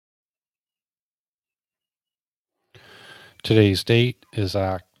Today's date is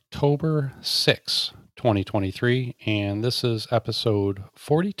October 6th, 2023, and this is episode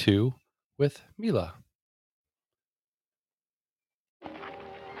 42 with Mila.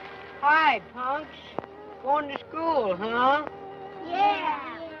 Hi, punks. Going to school, huh? Yeah.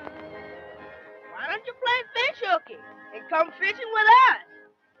 Why don't you play fish hooky and come fishing with us?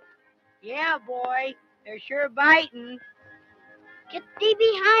 Yeah, boy. They're sure biting. Get thee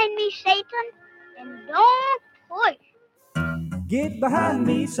behind me, Satan, and don't push. Get behind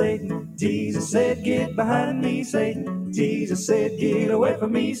me, Satan. Jesus said, get behind me, Satan. Jesus said, get away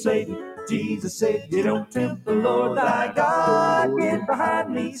from me, Satan. Jesus said, you don't tempt the Lord thy God. Get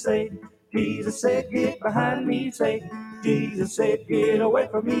behind me, Satan. Jesus said, get behind me, Satan. Jesus said, get away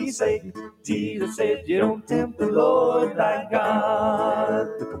from me, Satan. Jesus said, you don't tempt the Lord thy God.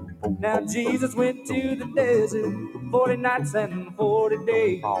 Now Jesus went to the desert 40 nights and 40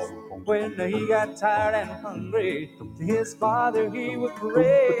 days. When he got tired and hungry, to his father he would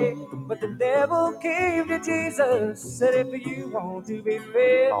pray. But the devil came to Jesus, said, if you want to be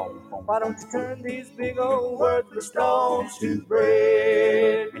fed, why don't you turn these big old worthless stones to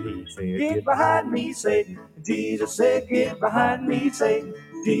bread? He said, get behind me, Satan. Jesus said, get behind me, Satan.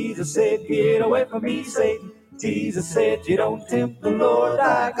 Jesus said, get away from me, Satan. Jesus said, you don't tempt the Lord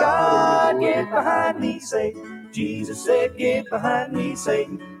thy God. Get behind me, Satan. Jesus said, get behind me,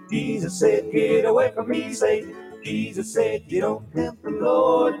 Satan. Jesus said, get away from me, Satan. Jesus said, you don't tempt the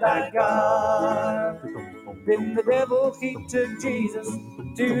Lord thy God. Then the devil he took Jesus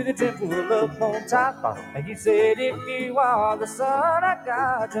to the temple up on top. And he said, if you are the Son of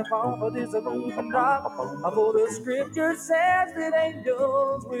God, jump off of this roof and drop. For the scripture says that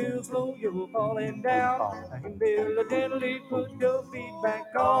angels will slow you falling down. And they'll gently put your feet back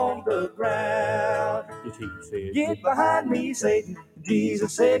on the ground. He said, get behind me, Satan.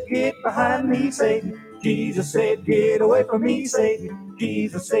 Jesus said, get behind me, Satan. Jesus said, get away from me, Satan.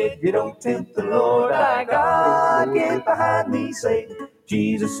 Jesus said, you don't tempt the Lord thy God. Get behind me, Satan.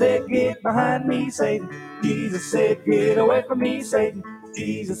 Jesus said, get behind me, Satan. Jesus said, get away from me, Satan.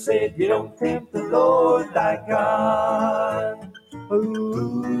 Jesus said, you don't tempt the Lord thy God.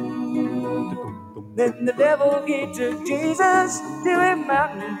 Ooh. Then the devil he took Jesus to a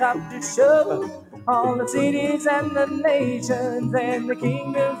mountaintop to show all the cities and the nations and the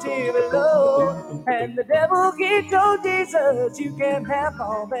kingdoms here below. And the devil he told Jesus, you can have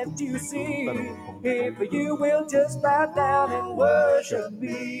all that you see if you will just bow down and worship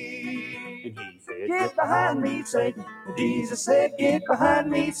me. And he said, get behind me, Satan. Jesus said, get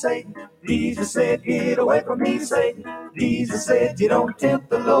behind me, Satan. Jesus said, get away from me, Satan. Jesus said, you don't tempt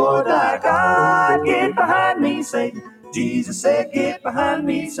the Lord thy God. Get behind me, Satan. Jesus said, get behind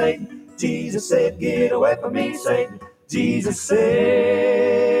me, Satan. Jesus said, get away from me, Satan. Jesus said,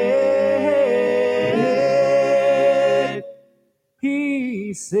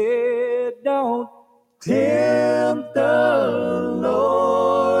 he said, don't tempt the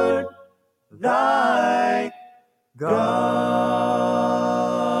Lord thy God.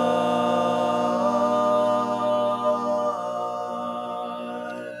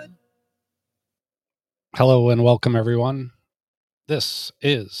 Hello and welcome, everyone. This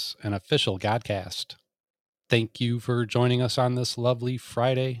is an official Godcast. Thank you for joining us on this lovely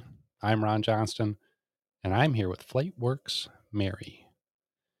Friday. I'm Ron Johnston, and I'm here with Flightworks Mary.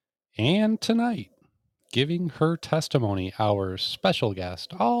 And tonight, giving her testimony, our special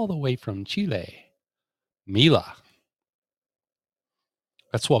guest all the way from Chile, Mila.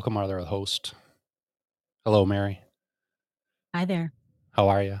 Let's welcome our other host. Hello, Mary. Hi there. How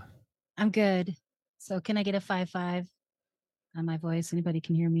are you? I'm good. So can I get a 5-5 on my voice? Anybody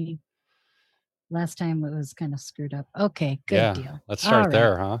can hear me? Last time it was kind of screwed up. Okay, good deal. Let's start All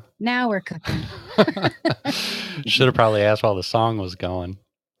there, right. huh? Now we're cooking. Should have probably asked while the song was going.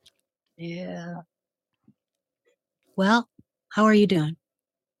 Yeah. Well, how are you doing?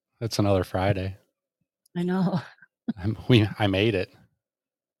 It's another Friday. I know. I made it.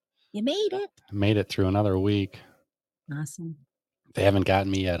 You made it. I made it through another week. Awesome. They haven't gotten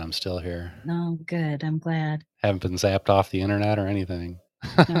me yet. I'm still here. No, good. I'm glad. Haven't been zapped off the internet or anything.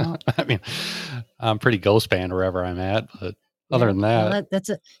 No. I mean, I'm pretty ghost banned wherever I'm at, but other than that, well, that's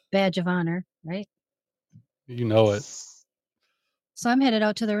a badge of honor, right? You know it. So I'm headed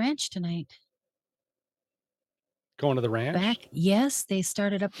out to the ranch tonight. Going to the ranch? Yes, they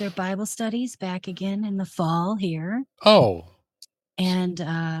started up their Bible studies back again in the fall here. Oh. And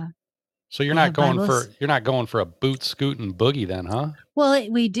so you're not going for a boot scooting boogie then, huh? Well,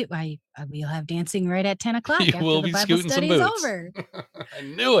 we do. We'll have dancing right at 10 o'clock You after will the be Bible scooting some study is boots. over. I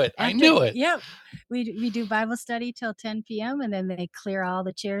knew it. I knew it. Yep. We do Bible study till 10 p.m. and then they clear all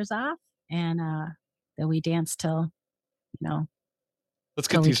the chairs off and then we dance till no. Let's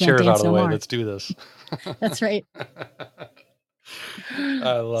get So we these can't chairs out dance of the no way. more. Let's do this. That's right.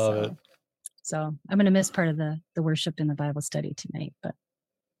 I love it. So I'm going to miss part of the worship and the Bible study tonight, but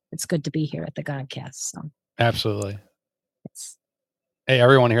it's good to be here at the Godcast. So absolutely. Hey,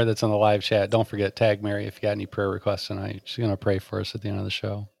 everyone here that's in the live chat, don't forget, tag Mary if you got any prayer requests tonight. She's going to pray for us at the end of the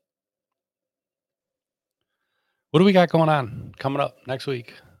show. What do we got going on coming up next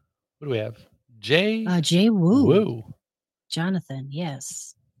week? What do we have? Jay Woo. Jonathan,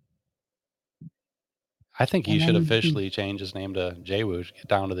 yes. I think he should officially change his name to Jay Woo, get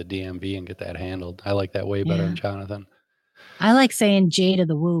down to the DMV and get that handled. I like that way better than Jonathan. I like saying J to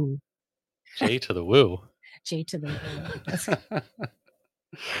the Woo. J to the Woo. J to the Woo.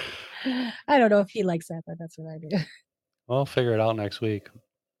 I don't know if he likes that, but that's what I do. We'll figure it out next week.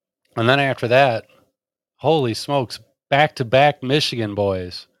 And then after that, holy smokes, back-to-back Michigan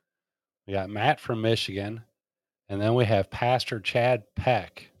boys. We got Matt from Michigan, and then we have Pastor Chad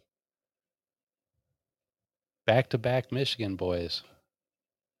Peck. Back-to-back Michigan boys.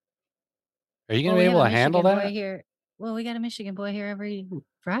 Are you going to be able to handle that? Here. Well, we got a Michigan boy here every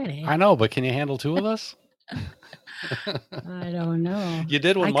Friday. I know, but can you handle two of us? I don't know. You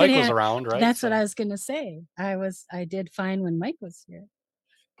did when Mike was around, right? That's what I was going to say. I did fine when Mike was here.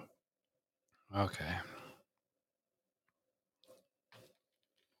 Okay.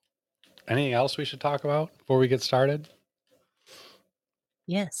 Anything else we should talk about before we get started?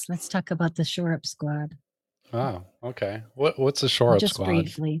 Yes, let's talk about the Shore Up Squad. Oh, okay. What's the Shore Up Squad? Just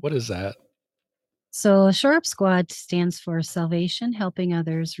briefly. What is that? So Shore Up Squad stands for Salvation, Helping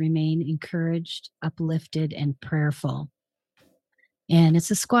Others Remain Encouraged, Uplifted, and Prayerful. And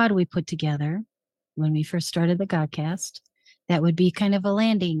it's a squad we put together when we first started the Godcast. That would be kind of a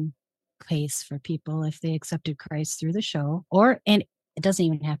landing place for people if they accepted Christ through the show, and it doesn't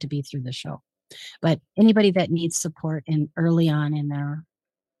even have to be through the show, but anybody that needs support and early on in their,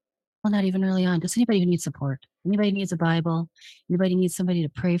 well, not even early on, just anybody who needs support. Anybody needs a Bible, anybody needs somebody to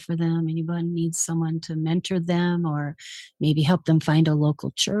pray for them, anybody needs someone to mentor them or maybe help them find a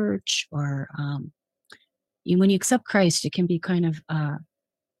local church, or when you accept Christ, it can be kind of a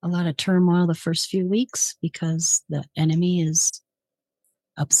lot of turmoil the first few weeks because the enemy is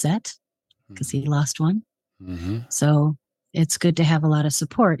upset because he lost one. Mm-hmm. So it's good to have a lot of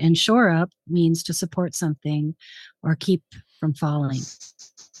support. And shore up means to support something or keep from falling.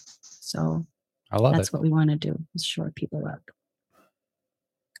 So that's what we want to do, is shore people up.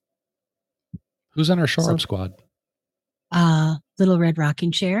 Who's on our Shore Up Squad? Little Red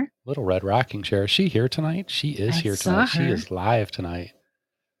Rocking Chair. Little Red Rocking Chair. Is she here tonight? She is here tonight. She is live tonight.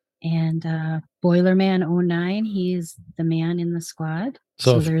 And Boilerman 09, he's the man in the squad.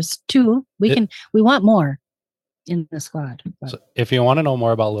 So there's two. We want more in the squad. So if you want to know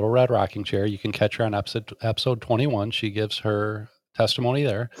more about Little Red Rocking Chair, you can catch her on episode 21. She gives her testimony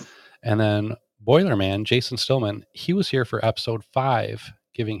there. And then Boilerman, Jason Stillman, he was here for episode 5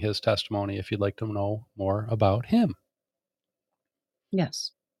 giving his testimony if you'd like to know more about him. Yes.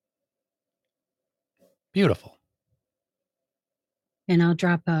 Beautiful. And I'll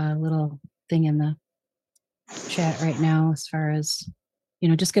drop a little thing in the chat right now as far as,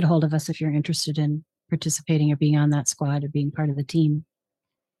 just get a hold of us if you're interested in participating or being on that squad or being part of the team.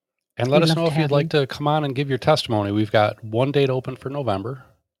 And let us know if you'd like to come on and give your testimony. We've got one date open for November,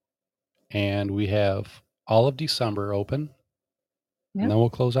 and we have all of December open, and then we'll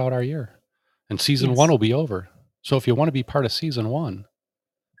close out our year. And season 1 will be over. So if you want to be part of season 1,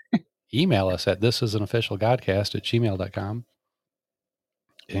 email us at thisisanofficialgodcast@gmail.com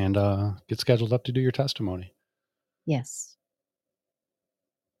and get scheduled up to do your testimony. Yes.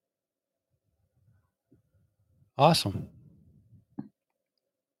 Awesome.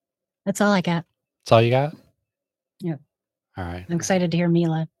 That's all I got. That's all you got? Yep. All right. I'm excited to hear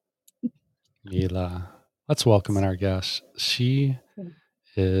Mila. Mila. Let's welcome in our guest. She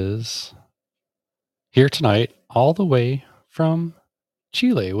is here tonight all the way from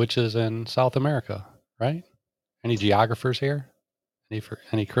Chile, which is in South America, right? Any geographers here?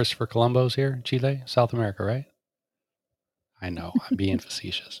 Any Christopher Columbus here? Chile, South America, right? I know, I'm being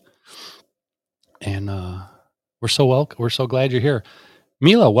facetious. And we're so glad you're here.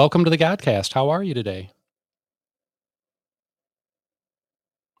 Mila, welcome to the Godcast. How are you today?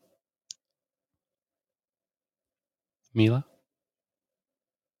 Mila?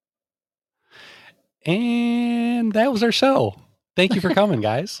 And that was our show. Thank you for coming,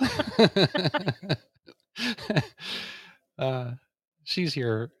 guys. She's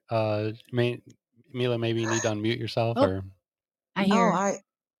here. Mila, maybe you need to unmute yourself. Or I hear.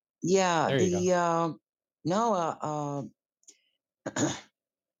 There you go.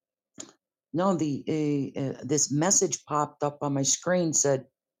 No, this message popped up on my screen, said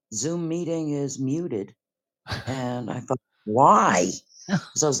Zoom meeting is muted. And I thought, why?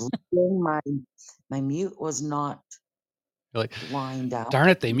 So I was looking, my mute was not You're like, lined out. darn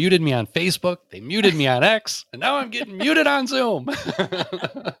it, they muted me on Facebook, they muted me on X, and now I'm getting muted on Zoom.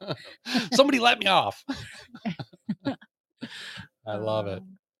 Somebody let me off. I love it.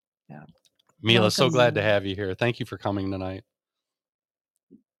 Yeah. Mila, so Welcome, glad to Mila. have you here. Thank you for coming tonight.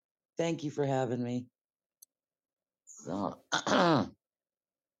 Thank you for having me.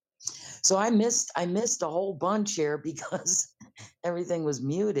 So I missed a whole bunch here because everything was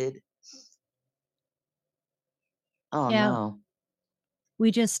muted. Oh Yeah. no. We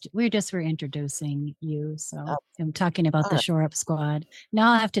were just reintroducing you. So Oh, I'm talking about the alright. Shore Up Squad.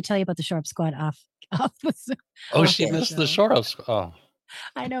 Now I have to tell you about the Shore Up Squad off the Zoom. Oh, Okay. she missed the show. short of. Oh,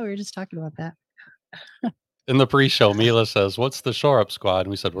 I know we were just talking about that. in the pre-show, Mila says, "What's the Shore Up Squad?" And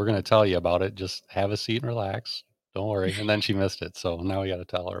we said, "We're going to tell you about it. Just have a seat and relax. Don't worry." And then she missed it, so now we got to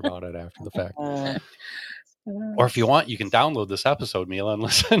tell her about it after the fact. Or if you want, you can download this episode, Mila, and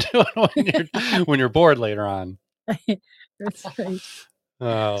listen to it when you're bored later on. That's right.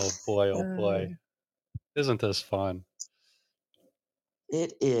 Oh boy! Isn't this fun?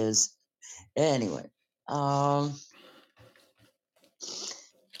 It is. Anyway, well,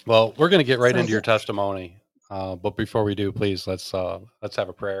 we're going to get right So- into your testimony. But before we do, please let's have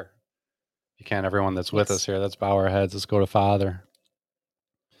a prayer. If you can, everyone that's with Yes. us here, let's bow our heads. Let's go to Father.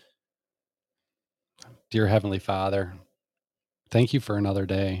 Dear Heavenly Father, thank you for another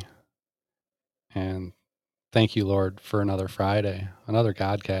day. And thank you, Lord, for another Friday, another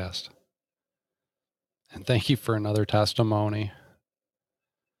Godcast. And thank you for another testimony.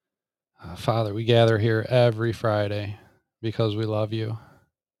 Father, we gather here every Friday because we love you.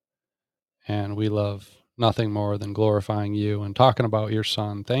 And we love nothing more than glorifying you and talking about your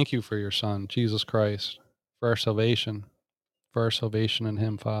Son. Thank you for your Son, Jesus Christ, for our salvation in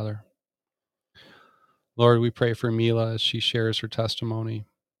him, Father. Lord, we pray for Mila as she shares her testimony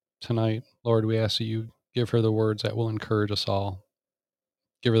tonight. Lord, we ask that you give her the words that will encourage us all.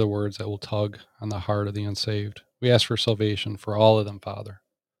 Give her the words that will tug on the heart of the unsaved. We ask for salvation for all of them, Father.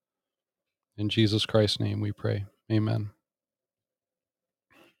 In Jesus Christ's name we pray. Amen.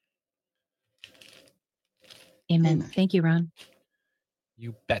 Amen. Thank you, Ron.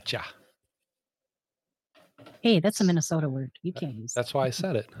 You betcha. Hey, that's a Minnesota word. You can't use That's why I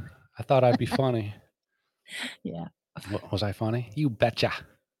said it. I thought I'd be funny. Yeah. Was I funny? You betcha.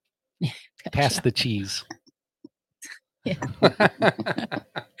 Gotcha. Pass the cheese. Yeah.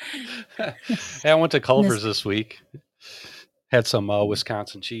 Hey, I went to Culver's this week. Had some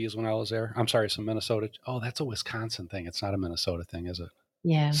Wisconsin cheese when I was there. I'm sorry, some Minnesota. Oh, that's a Wisconsin thing. It's not a Minnesota thing, is it?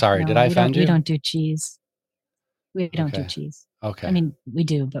 Yeah. Sorry, did I offend you? We don't do cheese. We don't do Okay. cheese. Okay. I mean, we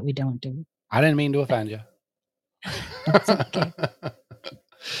do, but we don't do it. I didn't mean to offend you. That's okay.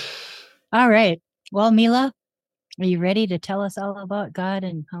 All right. Well, Mila, are you ready to tell us all about God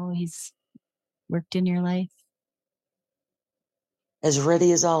and how he's worked in your life? as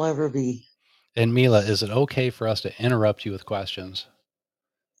ready as I'll ever be. And Mila, is it okay for us to interrupt you with questions?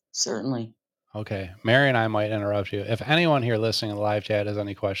 Certainly. Okay. Mary and I might interrupt you. If anyone here listening in the live chat has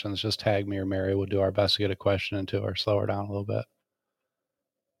any questions, just tag me or Mary. We'll do our best to get a question into her, slow her down a little bit.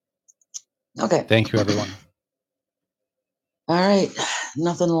 Okay. Thank you, everyone. All right.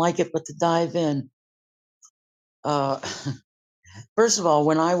 Nothing like it but to dive in. First of all,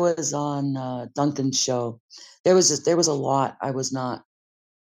 when I was on Duncan's show, there was a lot I was not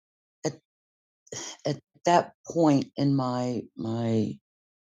at that point in my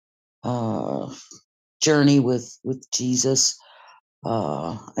journey with Jesus.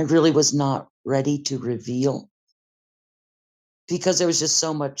 I really was not ready to reveal because there was just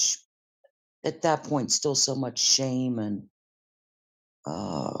so much at that point, still so much shame and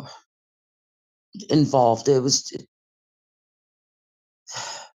involved. It was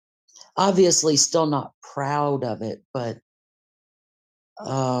obviously still not proud of it, but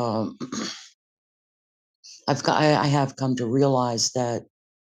um, I have come to realize that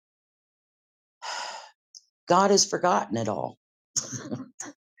God has forgotten it all.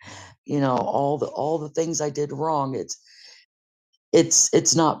 All the things I did wrong.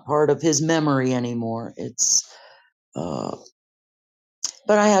 It's not part of His memory anymore. But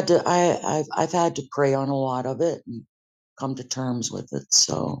I've had to pray on a lot of it and come to terms with it.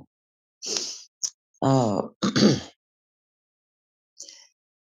 So, uh,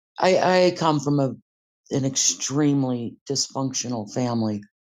 I come from an extremely dysfunctional family.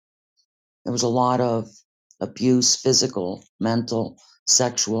 There was a lot of abuse, physical, mental,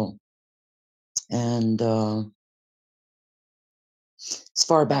 sexual. And as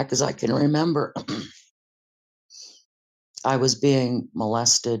far back as I can remember, I was being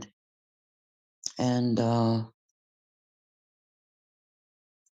molested. And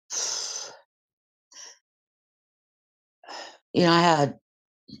you know, I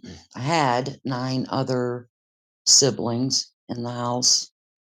had 9 other siblings in the house,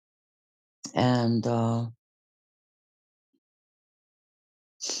 and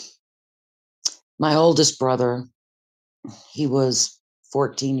my oldest brother, he was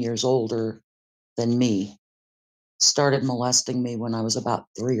 14 years older than me, started molesting me when I was about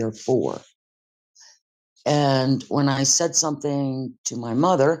 3 or 4. And when I said something to my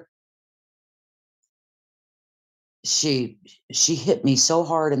mother, she hit me so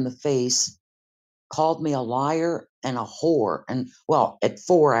hard in the face, called me a liar and a whore. And well, at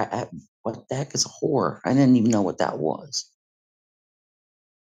 4, what the heck is a whore? I didn't even know what that was.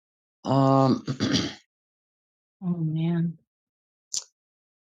 Um, Oh man.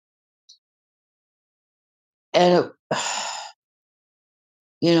 and it,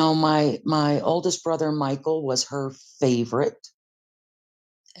 you know, my oldest brother Michael was her favorite,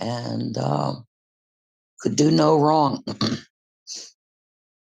 and could do no wrong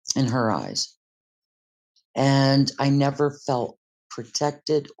in her eyes. And I never felt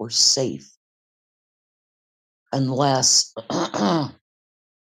protected or safe unless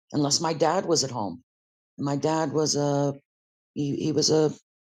unless my dad was at home. My dad was he was a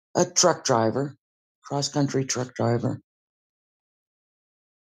truck driver, cross country truck driver.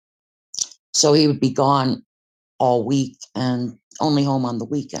 So he would be gone all week and only home on the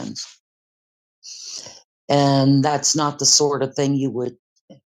weekends. And that's not the sort of thing you would,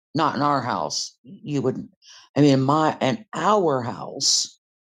 not in our house. You would, I mean, in our house,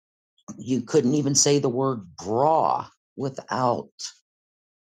 you couldn't even say the word bra without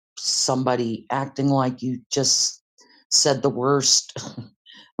somebody acting like you just said the worst,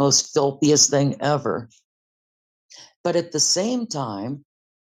 most filthiest thing ever. But at the same time,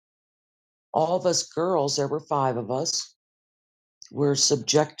 all of us girls, there were 5 of us, were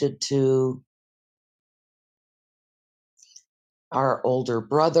subjected to our older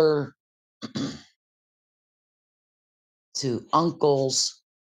brother, to uncles,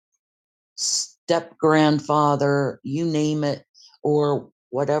 step grandfather, you name it, or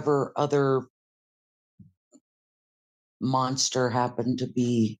whatever other monster happened to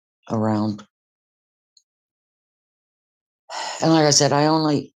be around. And like I said, the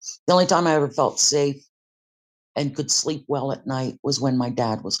only time I ever felt safe and could sleep well at night was when my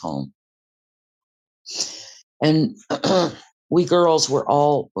dad was home. And we girls were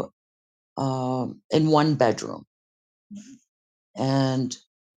all in one bedroom. And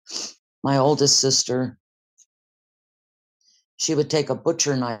my oldest sister, she would take a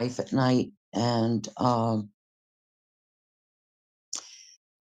butcher knife at night and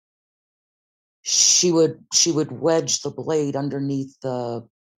she would wedge the blade underneath the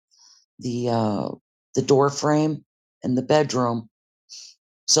door frame in the bedroom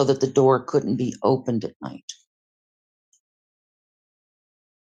so that the door couldn't be opened at night.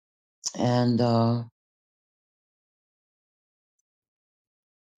 And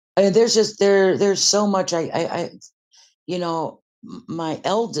there's so much I you know, my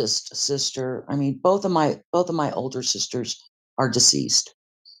eldest sister, I mean, both of my older sisters are deceased.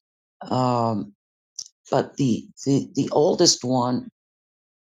 But the oldest one,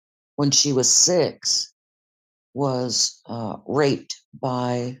 when she was 6, was raped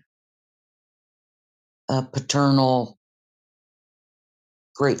by a paternal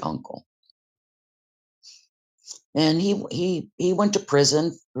great uncle. And he went to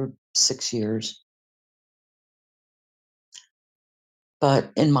prison for 6 years.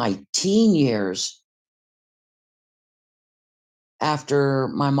 But in my teen years, after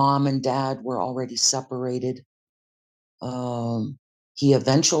my mom and dad were already separated, he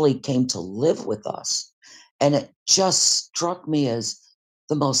eventually came to live with us. And it just struck me as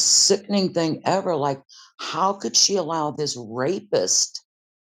the most sickening thing ever. Like, how could she allow this rapist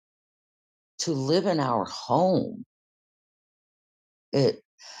to live in our home?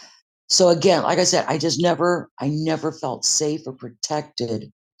 So again, like I said, I never felt safe or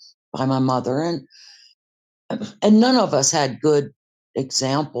protected by my mother. And none of us had good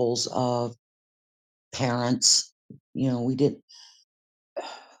examples of parents. You know, we did.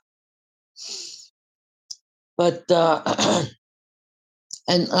 But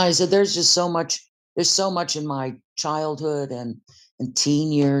and like I said, there's so much in my childhood and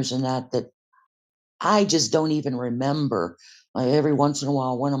teen years and that I just don't even remember. Like every once in a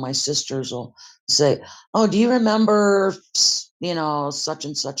while, one of my sisters will say, "Oh, do you remember, you know, such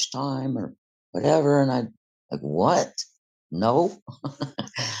and such time or whatever?" And I like, "What?" No.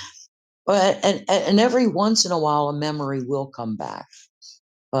 But and every once in a while a memory will come back.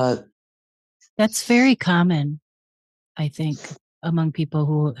 But That's very common, I think, among people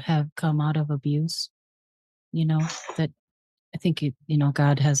who have come out of abuse. That I think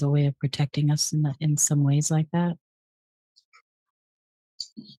God has a way of protecting us in some ways like that.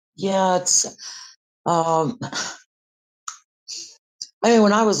 yeah, it's I mean,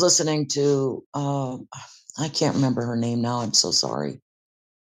 when I was listening to I can't remember her name now, I'm so sorry.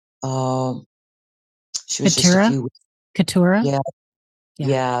 She was just a Katura? few. Katura? Yeah, Yeah.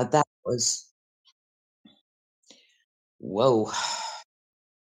 yeah, that was whoa.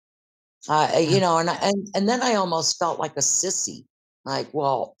 Yeah. And then I almost felt like a sissy. Like,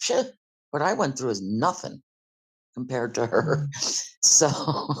 well, shit, what I went through is nothing compared to her. So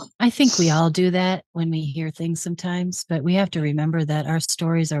I think we all do that when we hear things sometimes, but we have to remember that our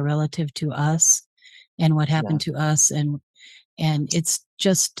stories are relative to us and what yeah, happened to us, and it's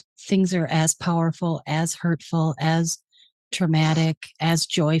just things are as powerful, as hurtful, as traumatic, as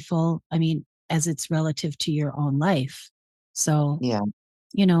joyful. I mean, as it's relative to your own life. So, yeah.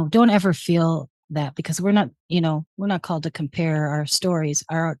 don't ever feel that, because we're not called to compare our stories.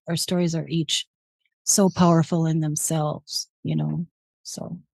 Our stories are each so powerful in themselves,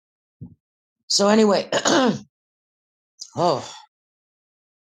 so. So anyway, oh,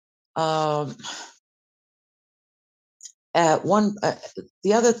 um, at one,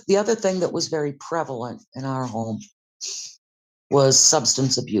 the other thing that was very prevalent in our home was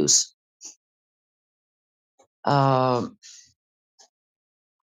substance abuse. Um,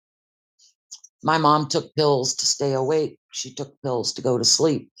 my mom took pills to stay awake. She took pills to go to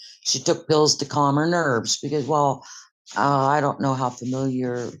sleep. She took pills to calm her nerves because, well, I don't know how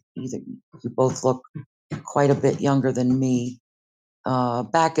familiar either. You both look quite a bit younger than me.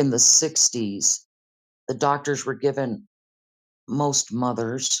 Back in the 60s, the doctors were giving most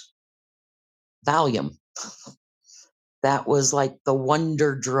mothers Valium. That was like the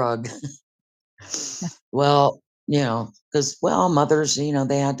wonder drug. Well, because, well, mothers, they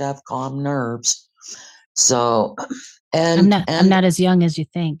had to have calm nerves. So, I'm and, not I'm and not as young as you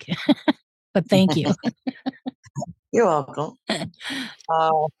think, but thank you. you're welcome.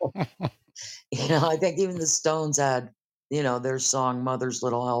 Uh, I think even the Stones had, their song "Mother's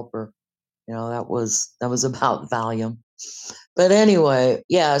Little Helper." That was about Valium. But anyway,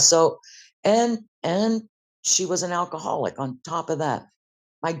 yeah. So, and she was an alcoholic. On top of that,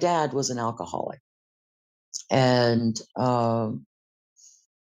 my dad was an alcoholic, and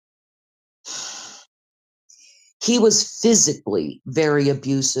he was physically very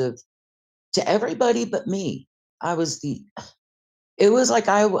abusive to everybody but me. I was the. It was like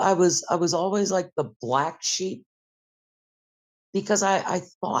I was always like the black sheep because I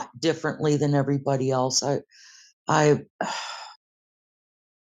thought differently than everybody else. I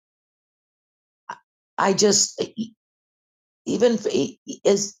I just even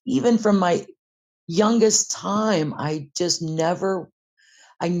even from my youngest time, I never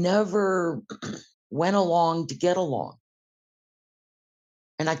went along to get along,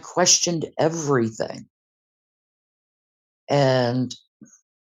 and I questioned everything. And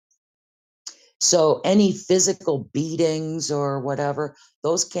so any physical beatings or whatever,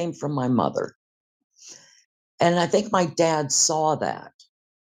 those came from my mother. And I think my dad saw that.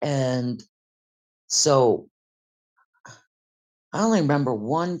 And so I only remember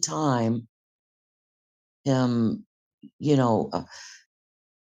one time him, you know,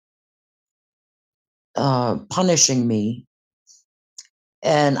 uh, punishing me.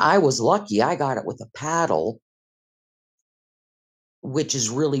 And I was lucky I got it with a paddle, which is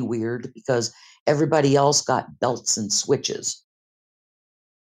really weird because everybody else got belts and switches.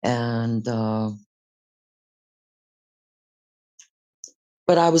 And,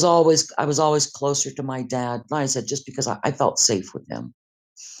 but I was always closer to my dad. Like I said, just because I felt safe with him.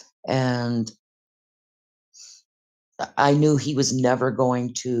 And I knew he was never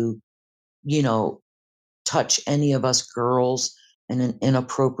going to, you know, touch any of us girls in an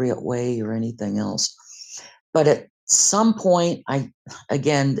inappropriate way or anything else. But at some point,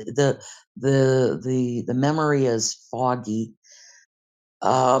 again, the memory is foggy.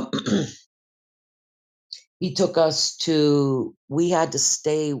 Um, he took us to. We had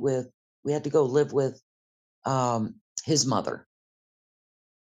to go live with his mother,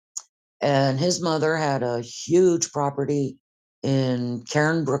 and his mother had a huge property in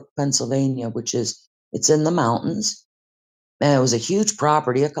Cairnbrook, Pennsylvania, it's in the mountains. And it was a huge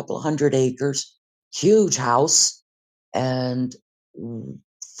property, a couple of 100 acres, huge house. And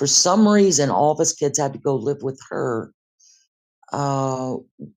for some reason, all of us kids had to go live with her, uh,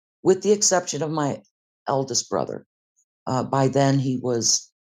 with the exception of my eldest brother. By then he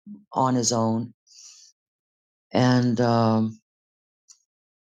was on his own. And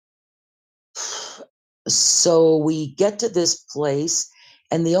so we get to this place,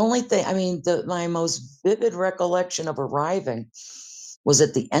 and the only thing, I mean, my most vivid recollection of arriving was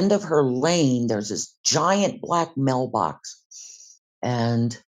at the end of her lane, there's this giant black mailbox,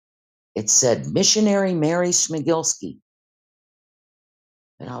 and it said Missionary Mary Smigilski.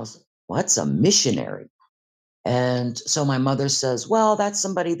 And I was, what's a missionary? And so my mother says, well, that's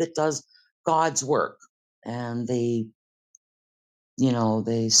somebody that does God's work. And they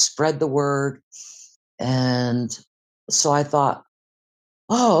spread the word. And so I thought,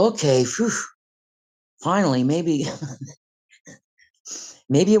 oh, okay, phew, finally, maybe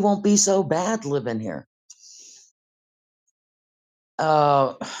it won't be so bad living here.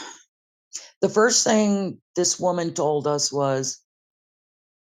 The first thing this woman told us was,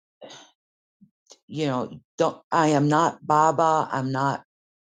 I am not Baba. I'm not,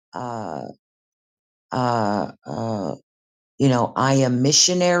 I am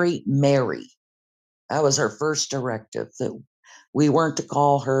missionary Mary. That was her first directive, that we weren't to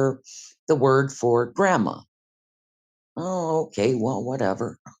call her the word for grandma. Oh, okay, well,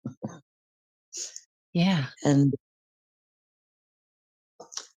 whatever. Yeah. And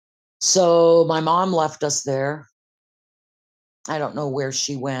so my mom left us there. I don't know where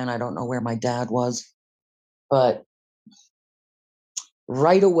she went. I don't know where my dad was. But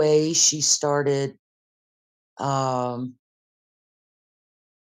right away, she started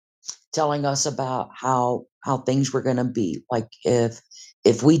telling us about how things were going to be. Like if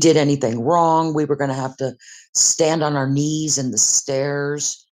we did anything wrong, we were going to have to stand on our knees in the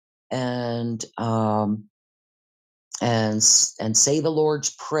stairs and say the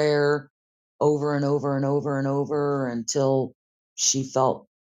Lord's Prayer over and over and over and over until she felt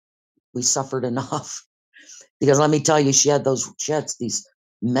we suffered enough. Because let me tell you, she had these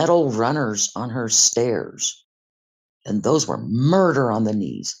metal runners on her stairs, and those were murder on the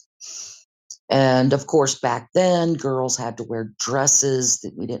knees. And of course, back then, girls had to wear dresses.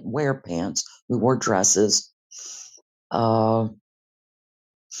 That we didn't wear pants; we wore dresses. And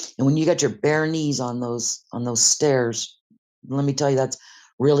when you got your bare knees on those stairs, let me tell you, that's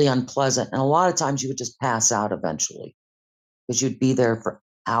really unpleasant. And a lot of times, you would just pass out eventually because you'd be there for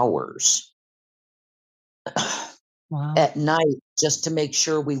hours. Wow. At night, just to make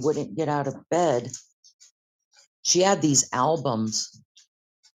sure we wouldn't get out of bed, she had these albums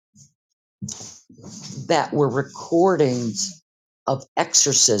that were recordings of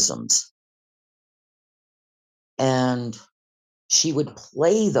exorcisms. And she would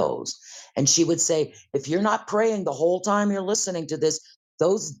play those. And she would say, if you're not praying the whole time you're listening to this,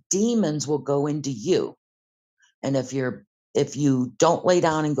 those demons will go into you. And if you don't lay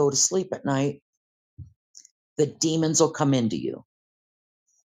down and go to sleep at night, the demons will come into you.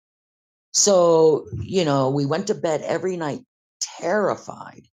 So, we went to bed every night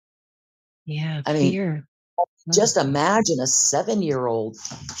terrified. Yeah. I mean, Fear. just imagine a 7-year-old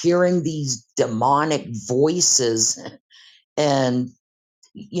hearing these demonic voices, and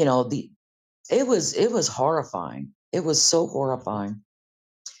it was horrifying. It was so horrifying.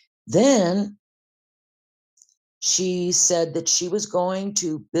 Then she said that she was going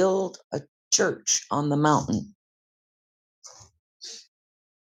to build a church on the mountain.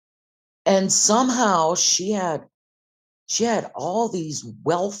 And somehow she had all these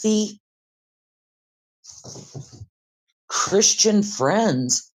wealthy Christian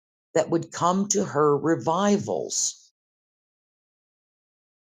friends that would come to her revivals.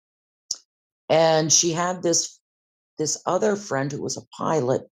 And she had this other friend who was a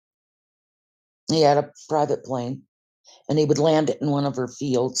pilot. He had a private plane, and he would land it in one of her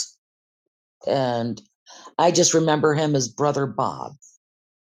fields. And I just remember him as Brother Bob.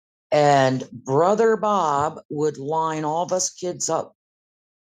 And Brother Bob would line all of us kids up,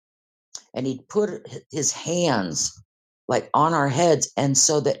 and he'd put his hands like on our heads, and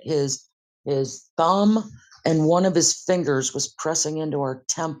so that his thumb and one of his fingers was pressing into our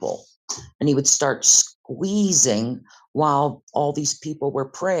temple, and he would start squeezing while all these people were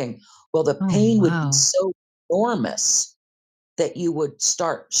praying. Well, the pain would be so enormous that you would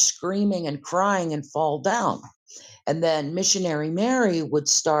start screaming and crying and fall down. And then Missionary Mary would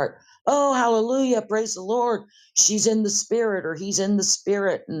start, oh, hallelujah, praise the Lord. She's in the spirit, or he's in the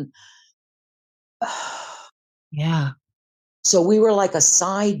spirit. And Yeah. so we were like a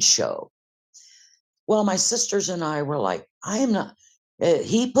sideshow. Well, my sisters and I were like, I am not,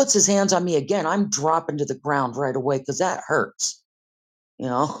 he puts his hands on me again, I'm dropping to the ground right away because that hurts.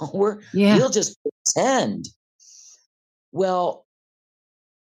 We'll just pretend. Well,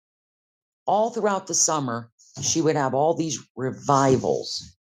 all throughout the summer, she would have all these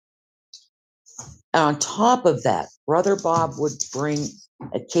revivals. And on top of that, Brother Bob would bring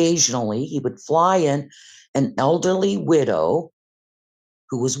occasionally, he would fly in an elderly widow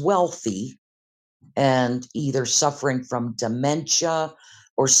who was wealthy and either suffering from dementia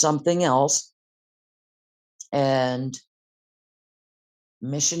or something else. And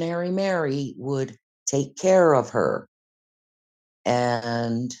Missionary Mary would take care of her.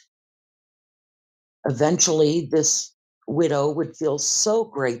 And eventually, this widow would feel so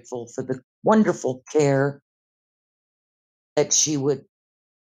grateful for the wonderful care that she would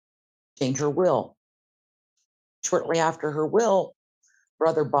change her will. Shortly after her will,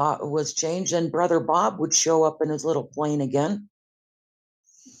 Brother Bob was changed, and Brother Bob would show up in his little plane again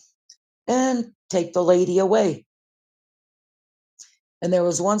and take the lady away. And there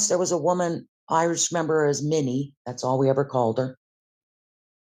was a woman, I just remember her as Minnie. That's all we ever called her.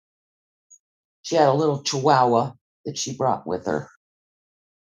 She had a little chihuahua that she brought with her.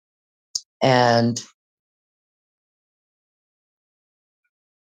 And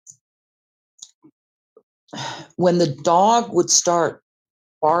when the dog would start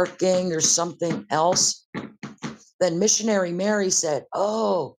barking or something else, then Missionary Mary said,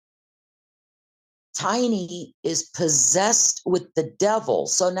 "Oh, Tiny is possessed with the devil."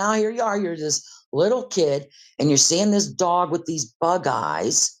 So now here you are, you're this little kid, and you're seeing this dog with these bug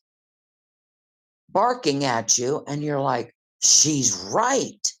eyes barking at you, and you're like, she's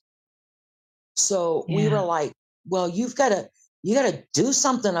right. So we were like, well, you gotta do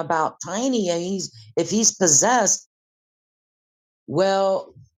something about Tiny. And if he's possessed,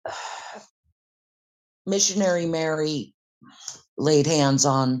 well, Missionary Mary laid hands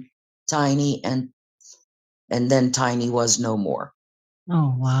on Tiny, and then Tiny was no more.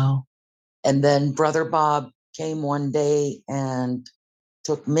 Oh, wow. And then Brother Bob came one day and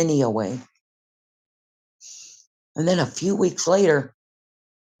took Minnie away. And then a few weeks later,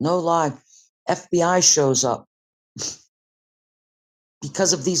 no lie, FBI shows up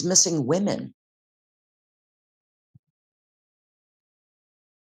because of these missing women.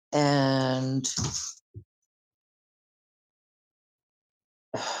 And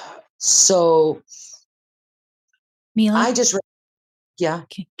so Mila, I just, yeah.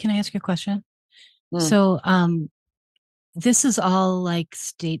 can I ask you a question? Mm. So, this is all like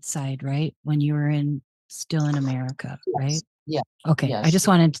stateside, right? When you were still in America, right? Yeah. Okay. Yes. I just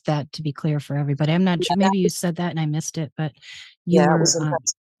wanted that to be clear for everybody. I'm not sure. Maybe you said that and I missed it, but you Yeah, it were, was in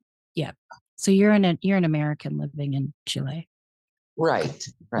yeah. So you're an American living in Chile. right.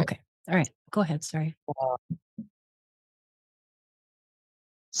 Okay. All right. Go ahead. Sorry.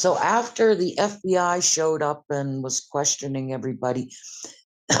 So after the FBI showed up and was questioning everybody,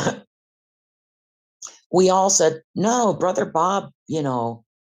 we all said, no, Brother Bob,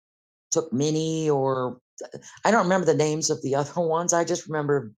 took Minnie, or I don't remember the names of the other ones. I just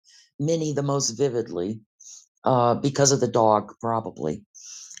remember Minnie the most vividly, because of the dog, probably.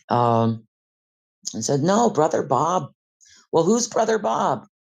 And said, no, Brother Bob. Well, who's Brother Bob? I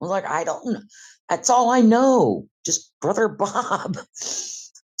was like, I don't know. That's all I know. Just Brother Bob.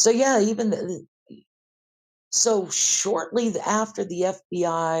 So yeah, so shortly after the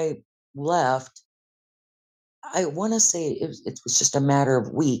FBI left, I want to say it was just a matter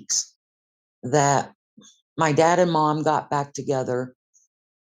of weeks that my dad and mom got back together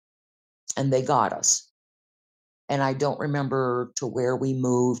and they got us. And I don't remember to where we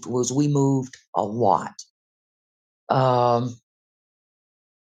moved. We moved a lot. And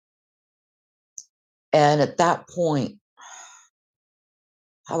at that point,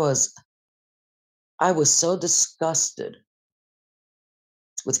 I was so disgusted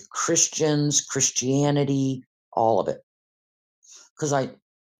with Christianity, all of it. Because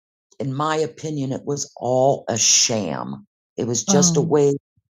in my opinion, it was all a sham. It was just a way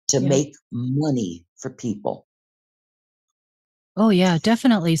to make money for people. Oh, yeah,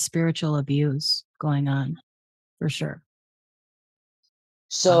 definitely spiritual abuse going on, for sure.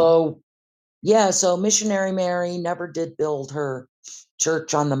 So, yeah, so Missionary Mary never did build her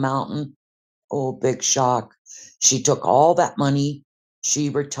church on the mountain. Oh, big shock. She took all that money. She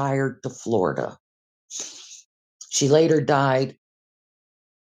retired to Florida. She later died.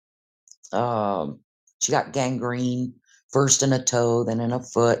 She got gangrene, first in a toe, then in a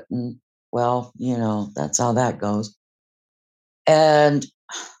foot. And well, that's how that goes. And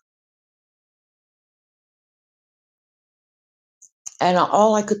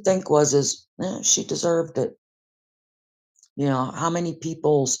all I could think is she deserved it. How many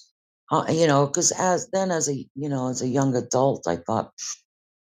people's, because as a young adult, I thought,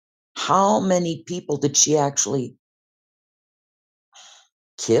 how many people did she actually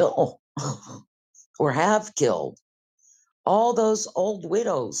kill? or have killed all those old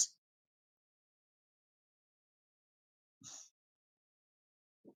widows.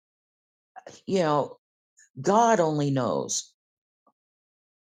 You know, God only knows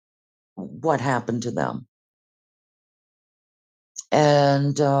what happened to them.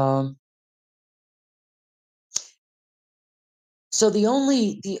 And so the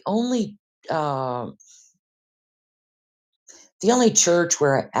only church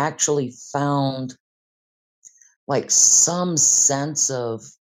where I actually found like some sense of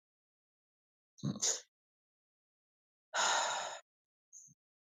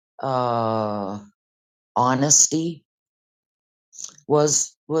honesty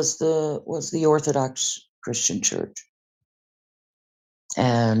was the Orthodox Christian Church,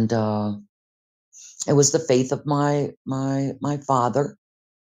 and it was the faith of my father,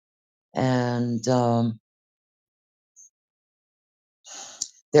 and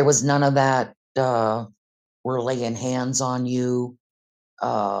there was none of that. We're laying hands on you.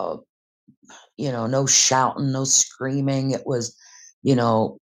 No shouting, no screaming. It was,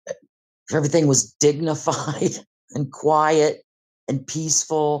 everything was dignified and quiet and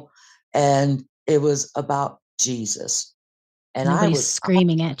peaceful, and it was about Jesus. And Nobody's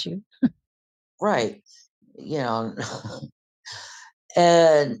screaming at you. right,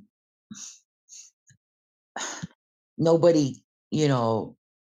 and nobody, it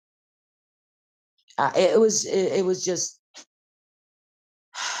was just,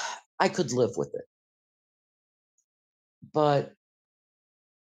 I could live with it. But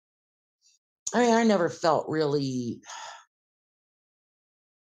I mean, I never felt really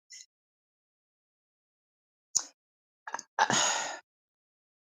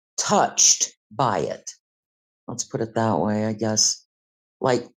touched by it. Let's put it that way, I guess.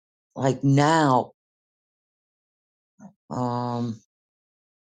 Like now, the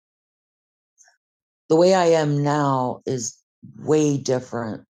way I am now is way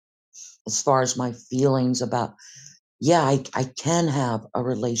different as far as my feelings about, I can have a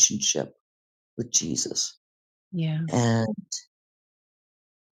relationship with Jesus. Yeah. And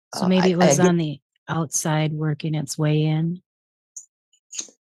so maybe it was on the outside working its way in.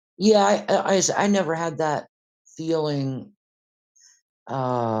 Yeah, I never had that feeling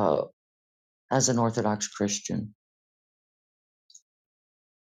as an Orthodox Christian.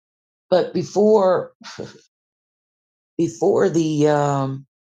 But before the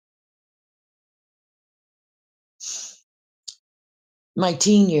my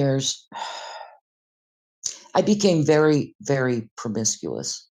teen years, I became very, very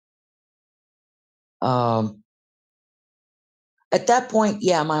promiscuous. At that point,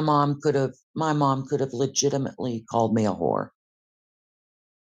 yeah, my mom could have legitimately called me a whore.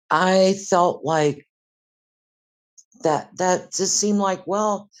 I felt like that just seemed like,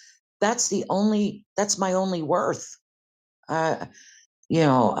 well, that's my only worth. You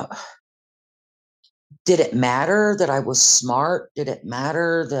know, did it matter that I was smart? Did it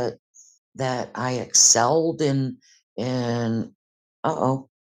matter that I excelled in uh-oh.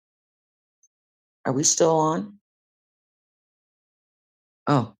 Are we still on?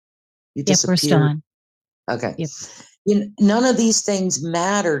 Oh, you Yep, we're still disappeared. on. Okay. Yep. None of these things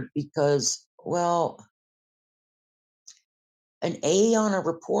mattered because, well, an A on a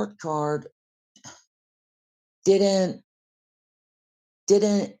report card didn't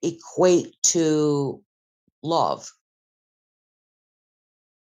equate to love.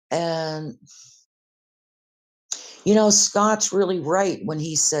 And Scott's really right when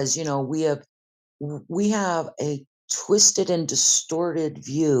he says, we have a twisted and distorted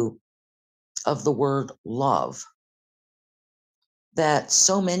view of the word love, that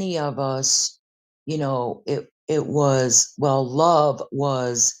so many of us, it was, well, love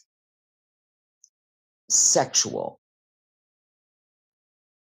was sexual.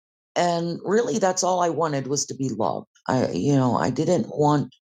 And really that's all I wanted, was to be loved. I didn't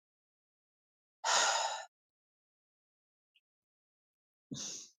want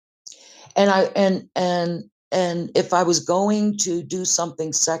and if I was going to do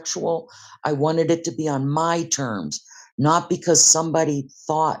something sexual, I wanted it to be on my terms, not because somebody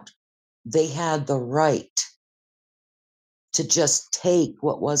thought they had the right to just take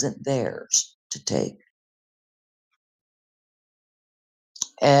what wasn't theirs to take.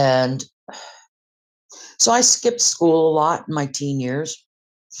 And so I skipped school a lot in my teen years.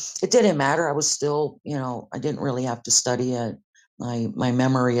 It didn't matter. I was still, I didn't really have to study it. My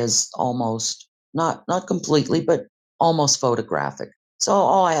memory is almost not completely, but almost photographic. So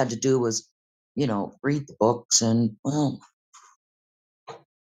all I had to do was, read the books and, well,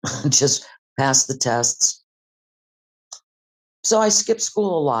 just pass the tests. So I skipped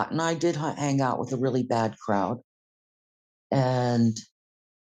school a lot, and I did hang out with a really bad crowd. And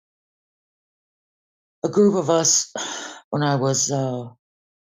a group of us, when I was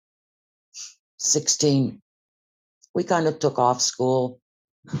 16, we kind of took off school,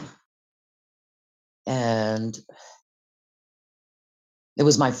 and it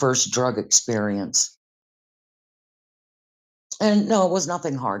was my first drug experience. And no, it was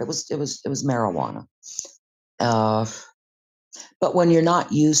nothing hard. It was marijuana. But when you're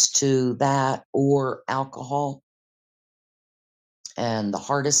not used to that or alcohol, and the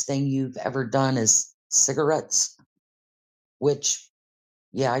hardest thing you've ever done is cigarettes, which,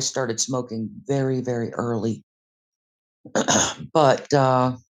 yeah, I started smoking very, very early. But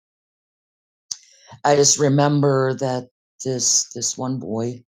I just remember that this one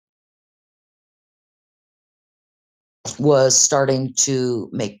boy was starting to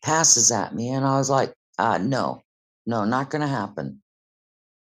make passes at me, and I was like, no, not gonna happen.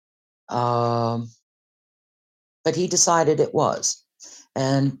 But he decided it was,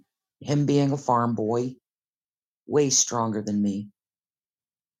 and him being a farm boy, way stronger than me,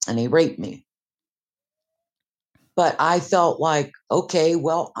 and he raped me. But I felt like, okay,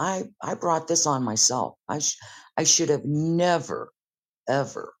 well, I brought this on myself. I should have never,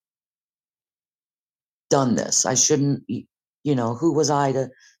 ever done this. I shouldn't, who was I to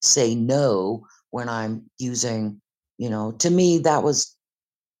say no when I'm using, to me, that was,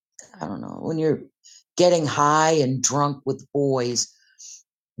 I don't know, when you're getting high and drunk with boys,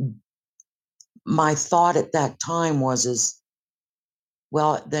 my thought at that time was,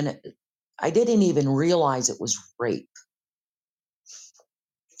 well, then I didn't even realize it was rape.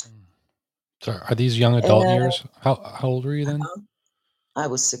 So are these young adult And years? How old were you then? I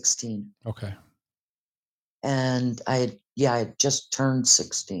was 16. Okay. And I had just turned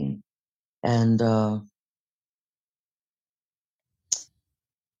 16. And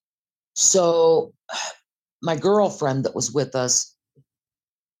so my girlfriend that was with us,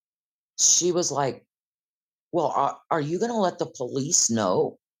 she was like, well, are you going to let the police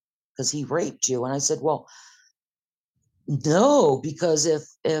know? Because he raped you. And I said, well, no, because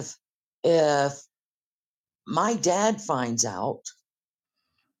if my dad finds out,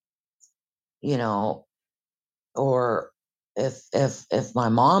 or if my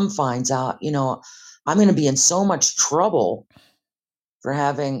mom finds out, I'm going to be in so much trouble for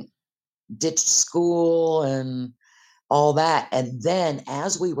having ditched school and all that. And then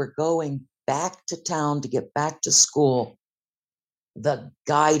as we were going back to town to get back to school, the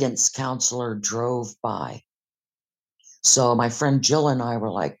guidance counselor drove by. So my friend Jill and I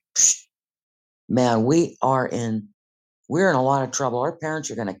were like, man, we're in a lot of trouble. Our parents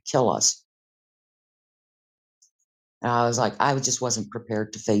are going to kill us. And I was like, I just wasn't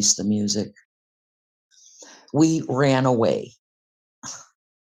prepared to face the music. We ran away.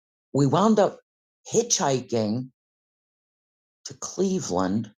 We wound up hitchhiking to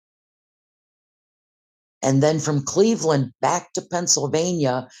Cleveland, and then from Cleveland back to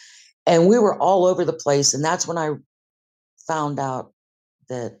Pennsylvania. And we were all over the place. And that's when I found out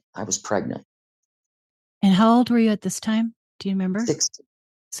that I was pregnant. And how old were you at this time? Do you remember? 16.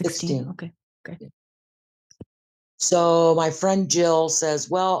 16. Okay. So my friend Jill says,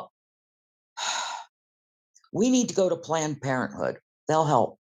 well, we need to go to Planned Parenthood. They'll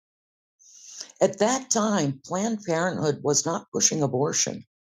help. At that time, Planned Parenthood was not pushing abortion,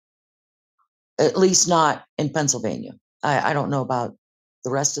 at least not in Pennsylvania. I don't know about the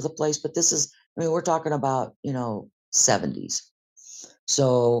rest of the place, but we're talking about, 70s.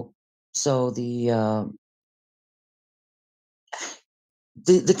 So the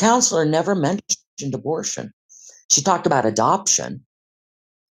counselor never mentioned abortion. She talked about adoption.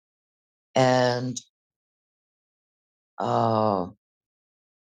 And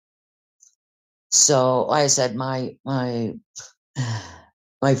so like I said, my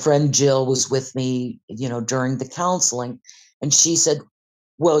friend Jill was with me, during the counseling, and she said,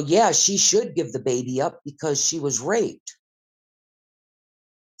 well, yeah, she should give the baby up because she was raped.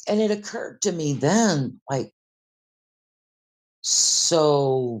 And it occurred to me then, like,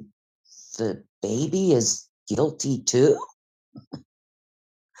 so the baby is guilty too?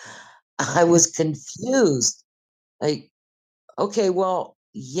 I was confused. Like, okay, well,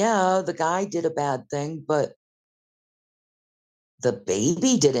 yeah, the guy did a bad thing, but the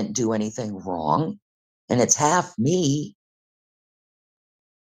baby didn't do anything wrong, and it's half me.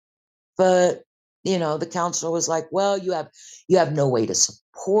 But, the counselor was like, well, you have no way to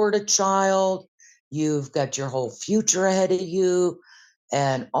support a child. You've got your whole future ahead of you,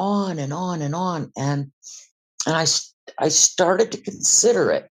 and on and on and on. And I started to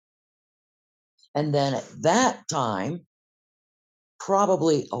consider it. And then at that time,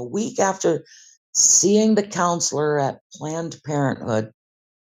 probably a week after seeing the counselor at Planned Parenthood,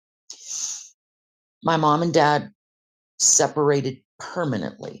 my mom and dad separated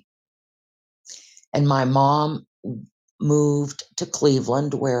permanently. And my mom moved to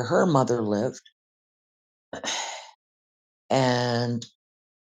Cleveland where her mother lived. And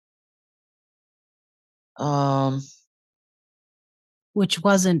which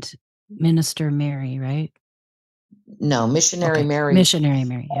wasn't Minister Mary, right? no, Missionary Okay. Mary. Missionary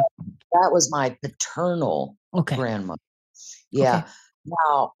Mary. Yep. That was my paternal Okay. grandmother. Yeah. Okay.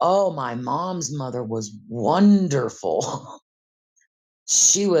 Wow. Oh, my mom's mother was wonderful.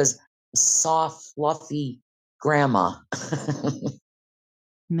 She was a soft, fluffy grandma.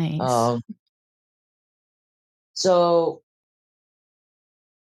 Nice. So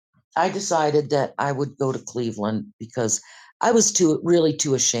I decided that I would go to Cleveland because I was really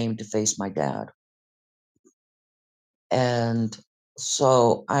too ashamed to face my dad. And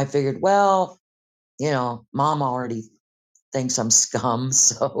so I figured, well, mom already thinks I'm scum,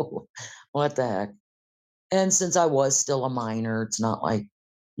 so what the heck? And since I was still a minor, it's not like,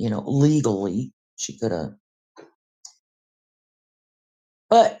 legally she could have.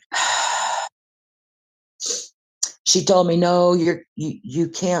 But she told me, no, you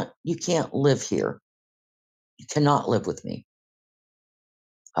can't live here. You cannot live with me.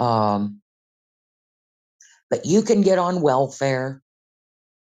 But you can get on welfare.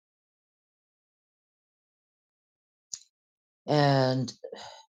 And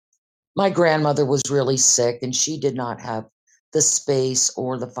my grandmother was really sick and she did not have the space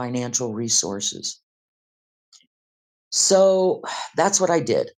or the financial resources. So that's what I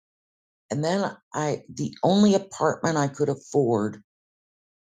did. And then the only apartment I could afford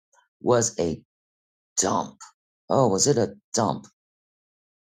was a dump. Oh, was it a dump?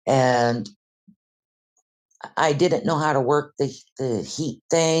 And I didn't know how to work the heat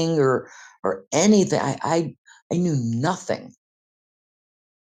thing or anything. I knew nothing.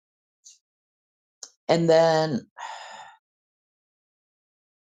 And then,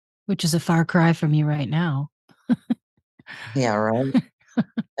 which is a far cry from you right now. yeah, right.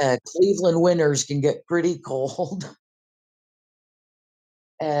 Cleveland winters can get pretty cold.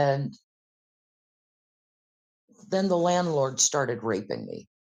 And then the landlord started raping me.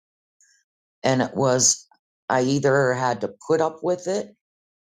 And it was, I either had to put up with it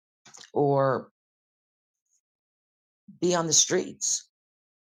or be on the streets.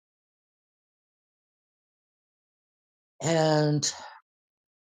 And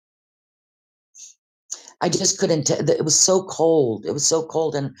I just couldn't, it was so cold. It was so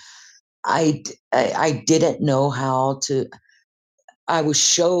cold. And I didn't know how to, I was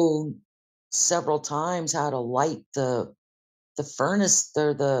shown several times how to light the furnace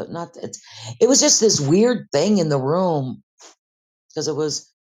or it was just this weird thing in the room because it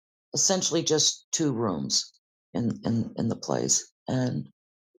was essentially just 2 rooms in the place. And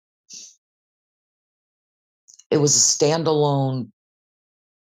it was a standalone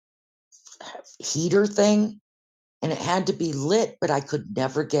heater thing and it had to be lit, but I could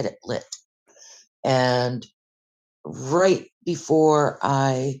never get it lit. And right before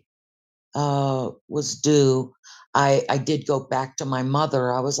I was due, I did go back to my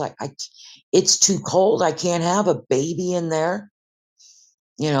mother. I was like, it's too cold. I can't have a baby in there.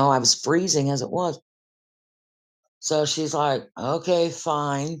 I was freezing as it was. So she's like, okay,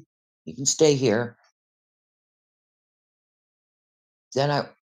 fine. You can stay here. Then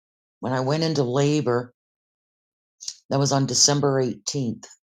when I went into labor, that was on December 18th.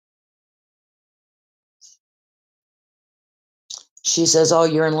 She says, oh,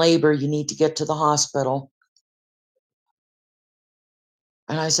 you're in labor. You need to get to the hospital.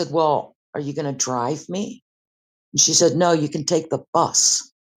 And I said, well, are you going to drive me? And she said, no, you can take the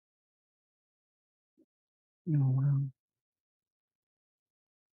bus. Oh, wow.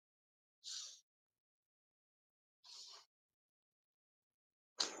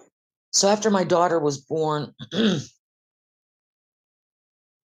 So after my daughter was born, the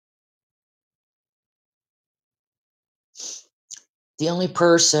only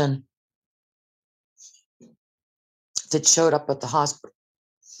person that showed up at the hospital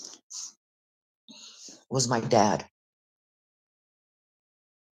was my dad.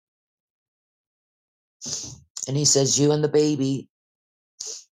 And he says, you and the baby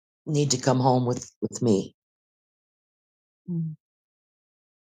need to come home with me. Mm.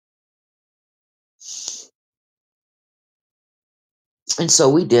 And so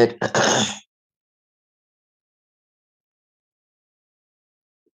we did.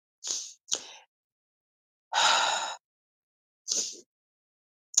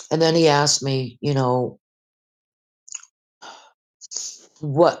 And then he asked me,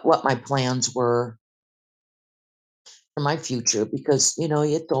 what my plans were for my future, because he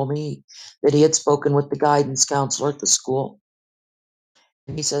had told me that he had spoken with the guidance counselor at the school,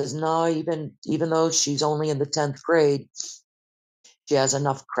 and he says, no, even though she's only in the 10th grade, she has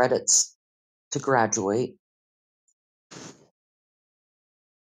enough credits to graduate,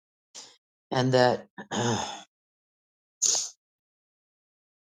 and that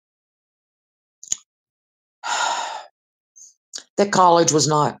that college was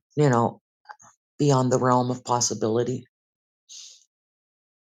not, beyond the realm of possibility.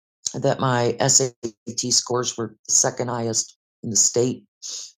 That my SAT scores were the second highest in the state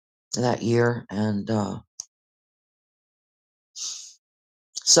that year, and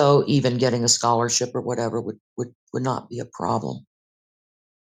so even getting a scholarship or whatever would not be a problem.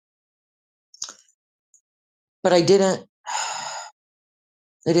 But I didn't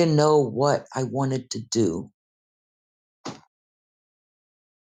know what I wanted to do.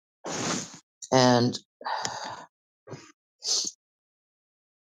 And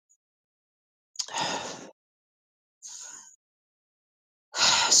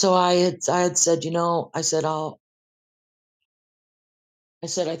so I had said,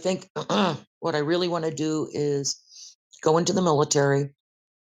 I think what I really want to do is go into the military,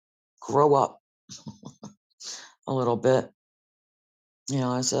 grow up a little bit.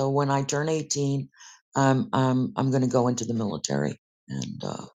 So when I turn 18, I'm going to go into the military, and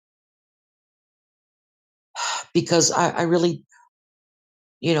because I really,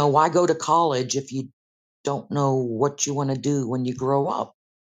 why go to college if you don't know what you want to do when you grow up?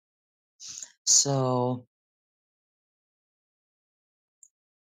 So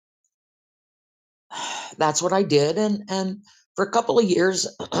that's what I did, and for a couple of years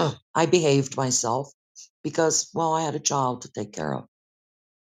I behaved myself because, well, I had a child to take care of,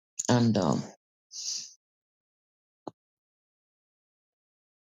 and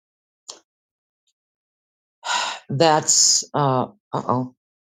that's uh-oh.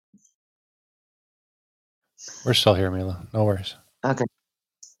 We're still here, Mila. No worries. Okay.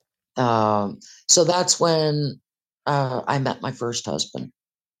 So that's when I met my first husband,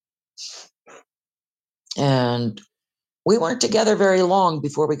 and we weren't together very long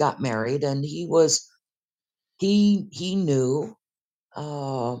before we got married, and he knew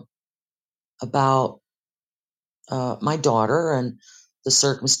about my daughter and the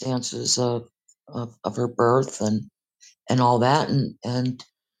circumstances of her birth and all that, and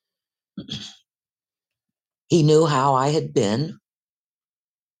he knew how I had been,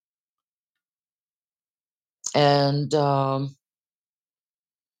 and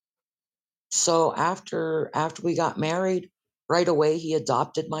so after we got married, right away he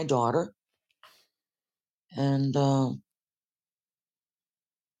adopted my daughter, and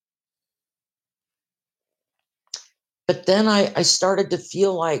but then I started to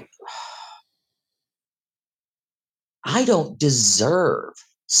feel like I don't deserve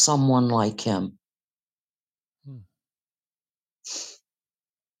someone like him.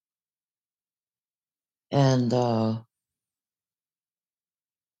 And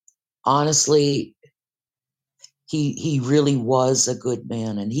honestly, he really was a good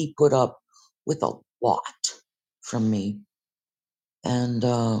man, and he put up with a lot from me. And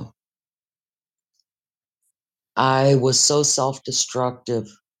I was so self-destructive.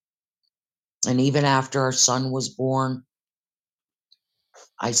 And even after our son was born,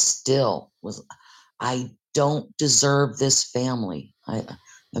 I still was, I don't deserve this family. I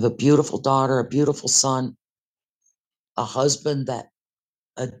have a beautiful daughter, a beautiful son, a husband that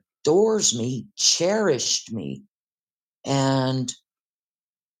adores me, cherished me. And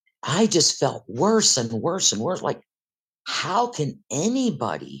I just felt worse and worse and worse. Like, how can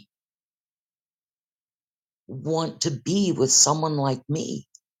anybody want to be with someone like me?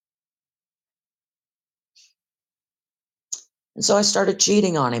 And so I started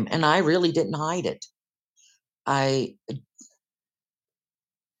cheating on him, and I really didn't hide it. I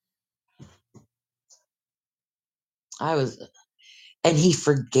was, and he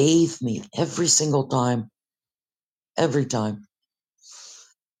forgave me every single time, every time.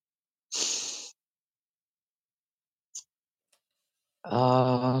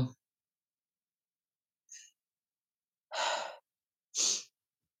 Uh,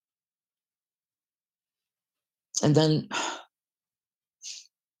 and then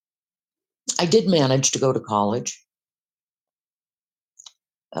I did manage to go to college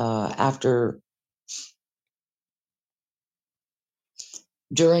after,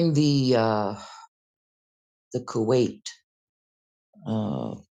 during the Kuwait,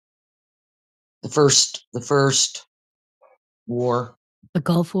 uh, the first war. The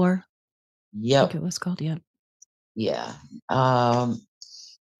Gulf War, I think Yep. it was called, yeah. Yeah. Um,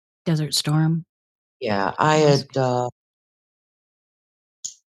 Desert Storm. Yeah, I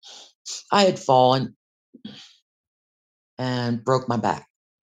had fallen and broke my back.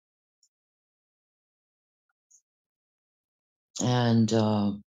 And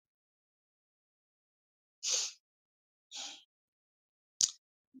a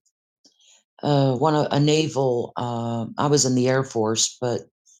naval, I was in the Air Force, but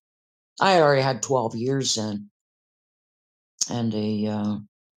I already had 12 years in, and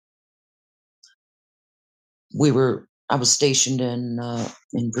I was stationed in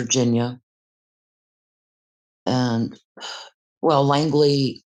Virginia, and well,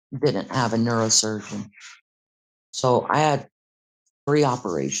 Langley didn't have a neurosurgeon, so I had 3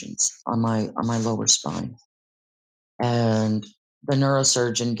 operations on my lower spine, and the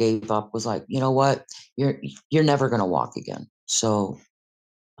neurosurgeon gave up. Was like, you know what, you're never going to walk again. So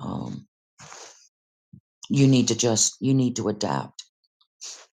um, you need to adapt.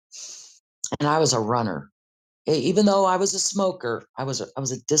 And I was a runner. Even though I was a smoker, I was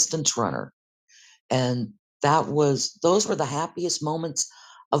a distance runner. And those were the happiest moments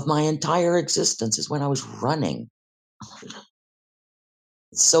of my entire existence, is when I was running.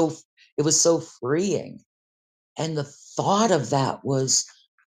 So it was so freeing. And the thought of that was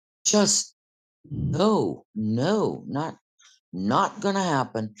just, no, not gonna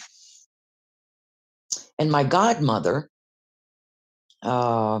happen. And my godmother,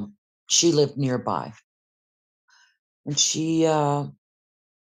 she lived nearby, and she hired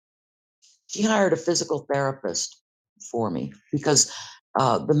a physical therapist for me, because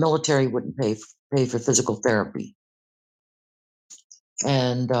the military wouldn't pay for physical therapy.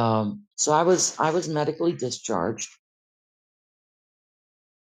 And so I was medically discharged.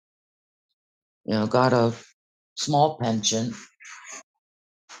 Got a small pension,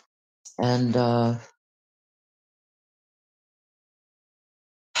 and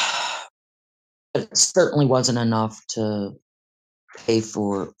it certainly wasn't enough to pay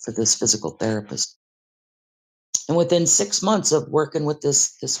for this physical therapist. And within 6 months of working with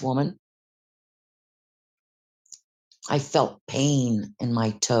this woman, I felt pain in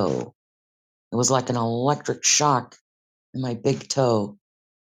my toe. It was like an electric shock in my big toe.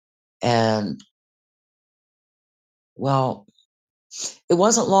 And well, it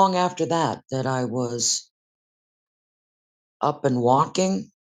wasn't long after that I was up and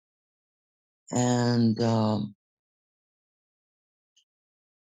walking, and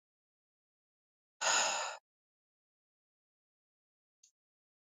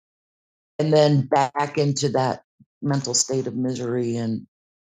and then back into that mental state of misery. And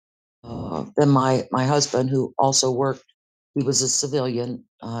then my husband, who also worked, he was a civilian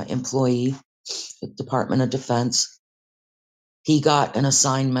employee with Department of Defense. He got an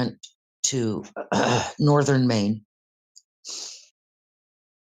assignment to northern Maine.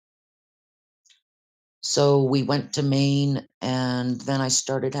 So we went to Maine, and then I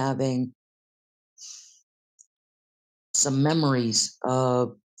started having some memories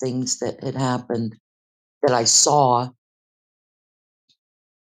of things that had happened that I saw.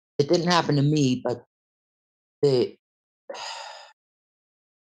 It didn't happen to me, but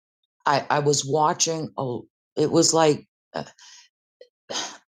I was watching. It was like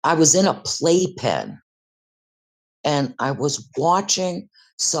I was in a playpen, and I was watching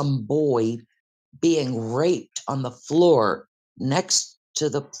some boy being raped on the floor next to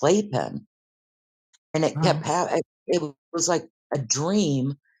the playpen, and it kept happening. It was like a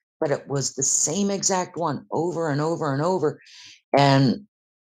dream, but it was the same exact one over and over and over. And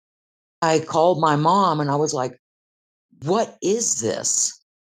I called my mom, and I was like, "What is this?"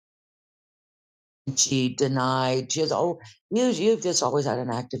 And she denied. She was, "Oh, you've just always had an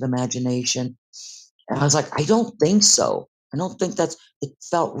active imagination." And I was like, "I don't think so. I don't think it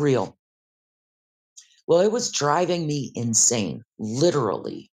felt real." Well, it was driving me insane,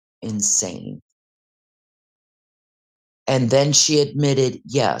 literally insane. And then she admitted,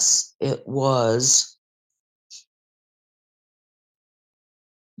 yes, it was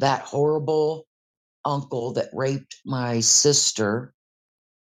that horrible uncle that raped my sister.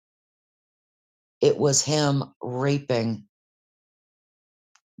 It was him raping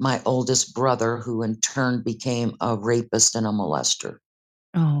my oldest brother, who in turn became a rapist and a molester.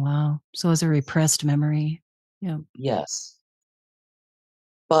 Oh, wow. So it was a repressed memory. Yeah. Yes.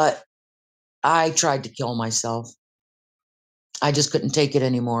 But I tried to kill myself. I just couldn't take it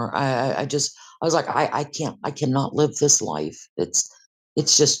anymore. I was like, I cannot live this life. It's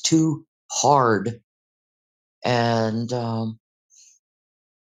just too hard. And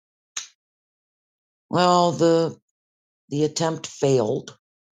well, the attempt failed,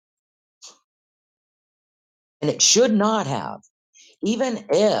 and it should not have. even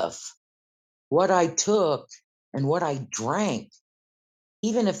if what I took and what I drank,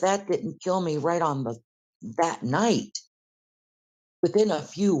 even if that didn't kill me right on that night, within a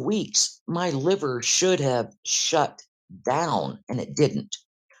few weeks, my liver should have shut down, and it didn't.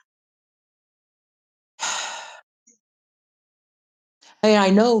 And I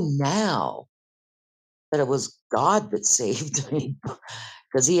know now that it was God that saved me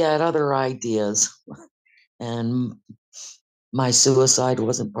because he had other ideas, and my suicide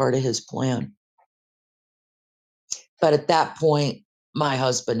wasn't part of his plan. But at that point, my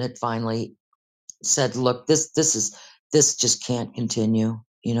husband had finally said, "Look, this just can't continue.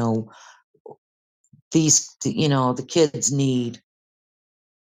 You know, the kids need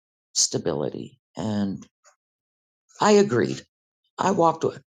stability." And I agreed. I walked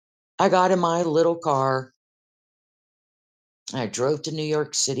away. I got in my little car. I drove to New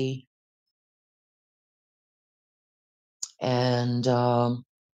York City, and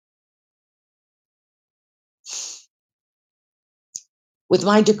with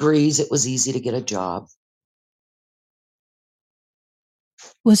my degrees, it was easy to get a job.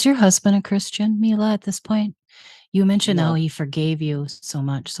 Was your husband a Christian, Mila, at this point? You mentioned how No, he forgave you so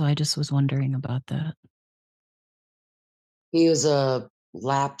much, so I just was wondering about that. he was a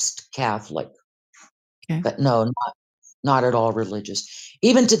lapsed Catholic, Okay. but no, not at all religious.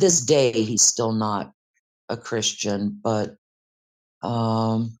 Even to this day, he's still not a Christian, but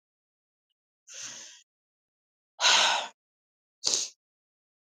um,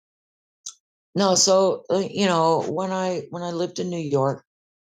 no. So when I lived in New York,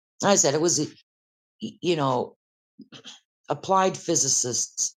 I said it was you know applied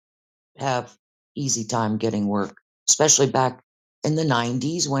physicists have easy time getting work, especially back in the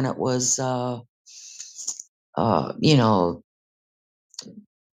 90s when it was you know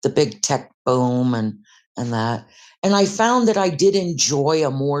the big tech boom and that. And I found that I did enjoy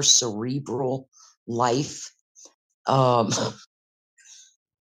a more cerebral life. Um,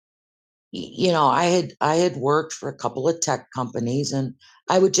 I had worked for a couple of tech companies, and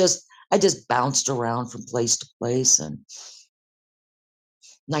I just bounced around from place to place. And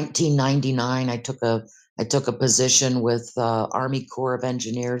 1999, I took a position with Army Corps of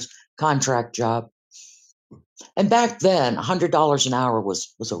Engineers contract job. And back then, $100 an hour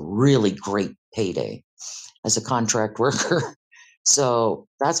was a really great payday as a contract worker. So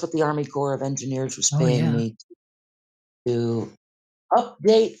that's what the Army Corps of Engineers was Oh, paying yeah. me to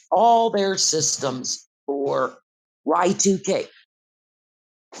update all their systems for Y2K.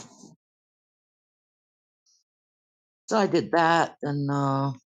 So I did that,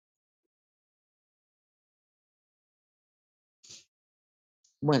 and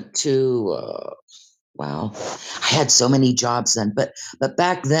went to wow, I had so many jobs then. But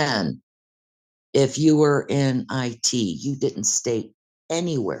back then, if you were in IT, you didn't stay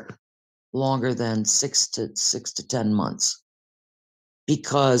anywhere longer than 6 to 10 months,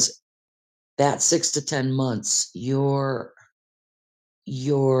 because that 6 to 10 months, you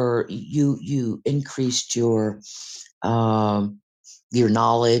increased um, your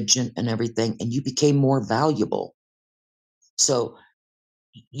knowledge and everything, and you became more valuable. So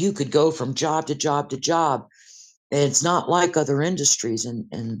you could go from job to job to job. And it's not like other industries. In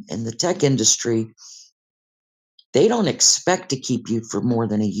the tech industry, they don't expect to keep you for more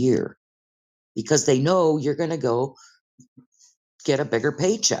than a year because they know you're going to go get a bigger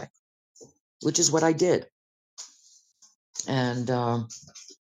paycheck, which is what I did. And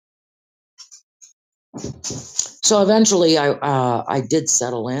so eventually I did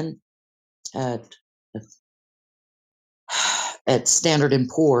settle in at at Standard and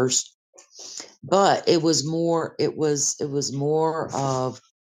Poor's, but it was more of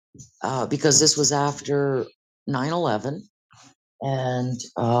because this was after 9/11, and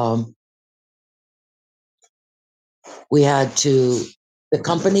the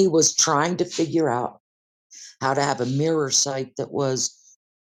company was trying to figure out how to have a mirror site that was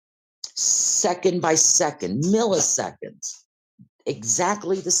second by second, milliseconds,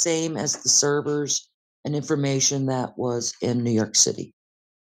 exactly the same as the servers and information that was in New York City.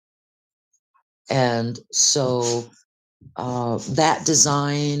 And so that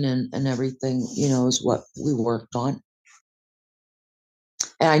design and everything, is what we worked on.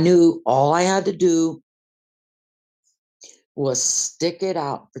 And I knew all I had to do was stick it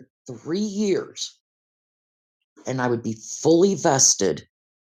out for 3 years, and I would be fully vested,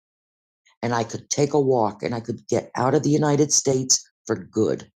 and I could take a walk, and I could get out of the United States for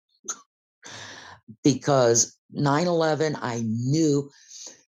good. Because 9/11, I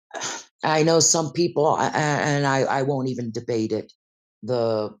know some people, and I won't even debate it,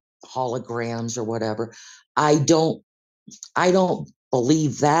 the holograms or whatever. I don't I don't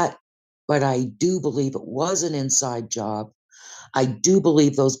believe that, but I do believe it was an inside job. I do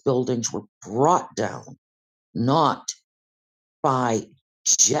believe those buildings were brought down, not by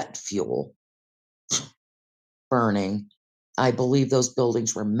jet fuel burning. I believe those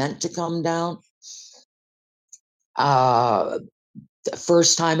buildings were meant to come down. The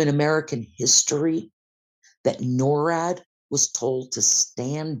first time in American history that NORAD was told to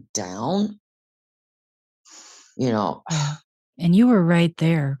stand down. Yeah. And you were right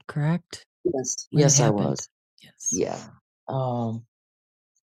there, correct? Yes, I was. Yes. Yeah.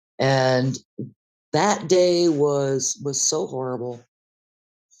 And that day was so horrible.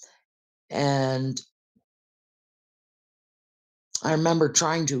 And I remember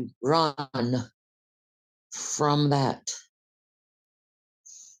trying to run from that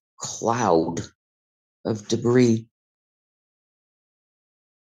cloud of debris.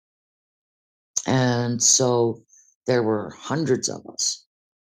 And so there were hundreds of us,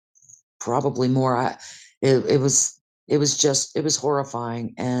 probably more. It was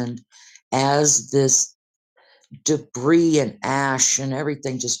horrifying. And as this debris and ash and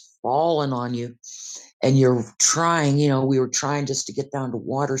everything just falling on you, and you're trying, we were trying just to get down to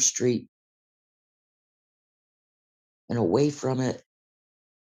Water Street and away from it,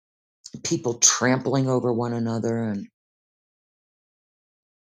 people trampling over one another. And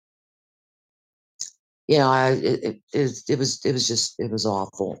it was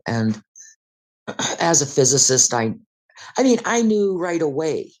awful. And as a physicist, I mean, I knew right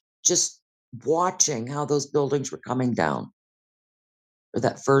away, just watching how those buildings were coming down, or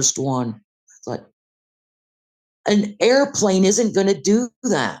that first one. It's like, an airplane isn't going to do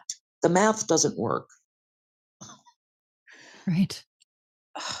that. The math doesn't work. Right.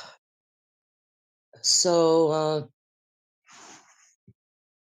 So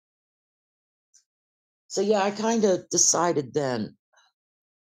yeah, I kind of decided then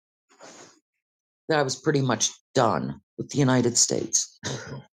that I was pretty much done with the United States.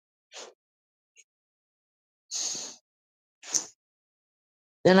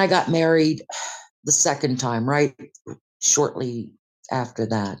 Then I got married the second time, right shortly after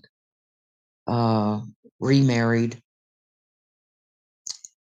that. Remarried.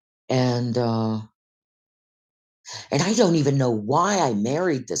 And I don't even know why I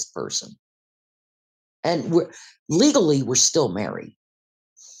married this person. And legally we're still married.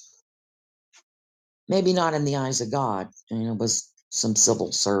 Maybe not in the eyes of God. It was some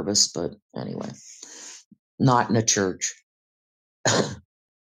civil service, but anyway, not in a church.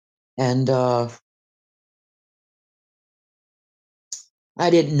 And I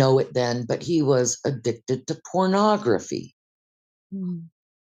didn't know it then, but he was addicted to pornography. Mm.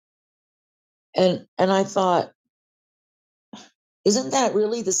 And I thought, isn't that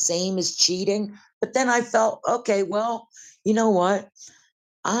really the same as cheating? But then I felt, okay, well, you know what?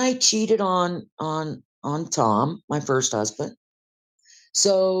 I cheated on Tom, my first husband.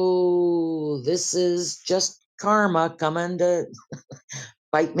 So this is just karma coming to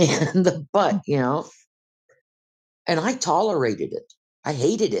bite me in the butt, And I tolerated it. I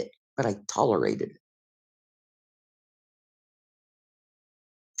hated it, but I tolerated it.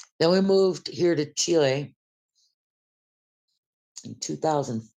 Then we moved here to Chile in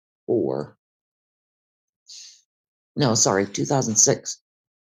 2004. No, sorry, 2006.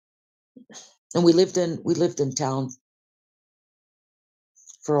 And we lived in town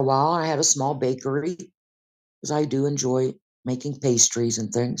for a while. I had a small bakery because I do enjoy making pastries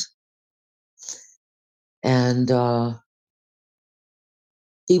and things. And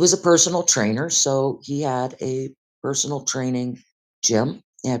he was a personal trainer, so he had a personal training gym.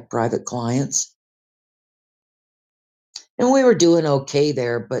 He had private clients. And we were doing okay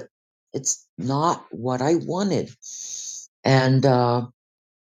there, but it's not what I wanted. And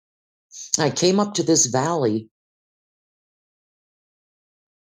I came up to this valley,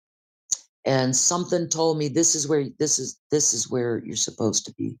 and something told me this is where you're supposed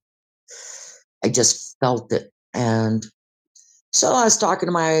to be. I just felt it. And so I was talking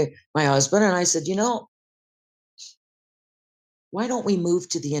to my husband, and I said, why don't we move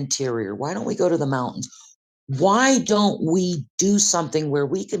to the interior? Why don't we go to the mountains? Why don't we do something where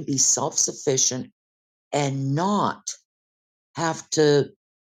we can be self-sufficient and not have to,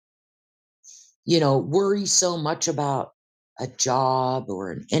 worry so much about a job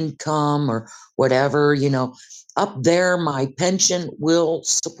or an income or whatever, up there, my pension will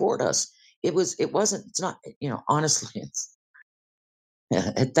support us. It's not, honestly, it's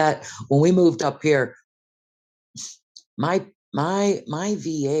at that, when we moved up here, my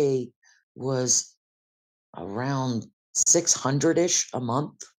VA was around 600-ish a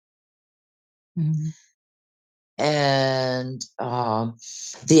month. Mm-hmm. and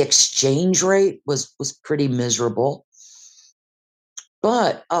the exchange rate was pretty miserable.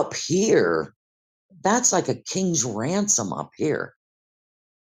 But up here, that's like a king's ransom up here,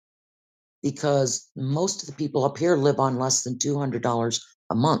 because most of the people up here live on less than $200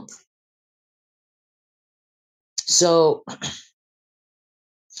 a month. So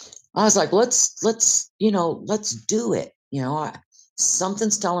I was like, let's do it.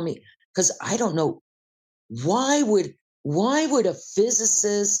 Something's telling me, because I don't know, why would a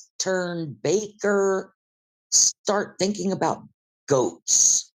physicist turn baker start thinking about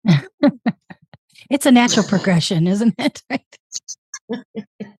goats? It's a natural progression, isn't it?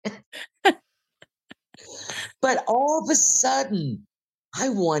 But all of a sudden, I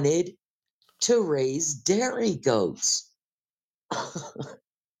wanted to raise dairy goats. I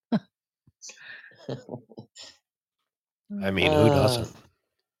mean, who doesn't?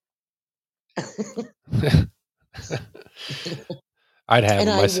 I'd have And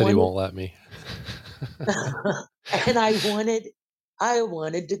them. My I city wanted, won't let me. and I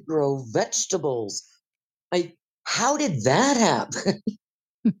wanted to grow vegetables. How did that happen?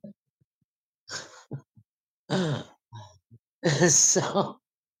 So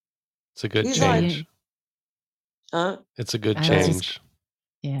It's a good he's like, change. It's a good I was change.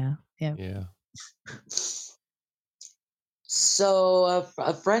 yeah. Yeah. So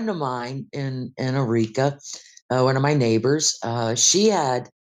a friend of mine in Eureka, one of my neighbors, she had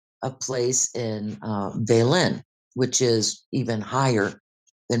a place in Belen, which is even higher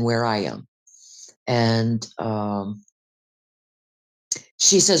than where I am. And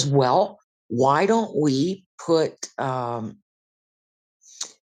she says, well, why don't we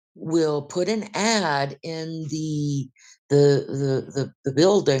we'll put an ad in the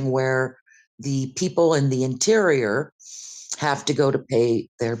building where the people in the interior have to go to pay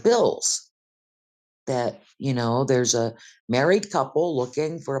their bills. That, there's a married couple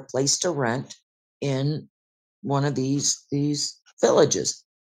looking for a place to rent in one of these villages.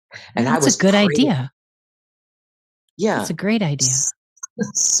 And I That's a was good crazy. idea. Yeah. That's a great idea.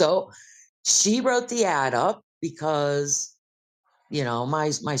 So she wrote the ad up because, my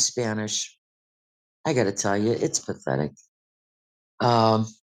Spanish, I got to tell you, it's pathetic.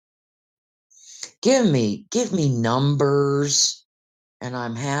 Give me numbers and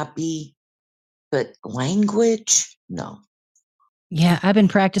I'm happy, but language, no. Yeah, I've been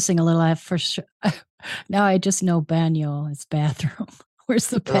practicing a little. For sure. Now I just know baño is bathroom. Where's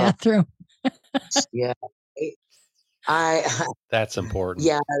the bathroom? Yeah. I That's important.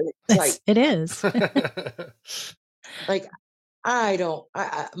 yeah, it's like it is. like I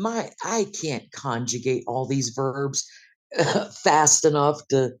can't conjugate all these verbs fast enough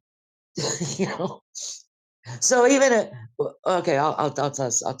to So even okay, I'll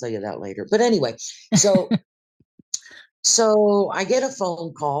tell you that later. But anyway, so I get a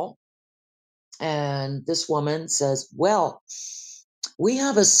phone call, and this woman says, "Well, we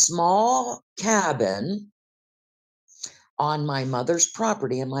have a small cabin on my mother's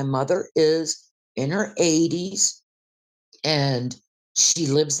property, and my mother is in her 80s, and she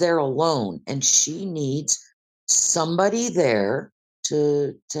lives there alone, and she needs somebody there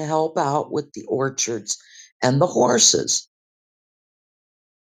to help out with the orchards and the horses."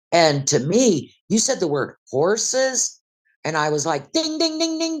 And to me, you said the word horses, and I was like, ding, ding,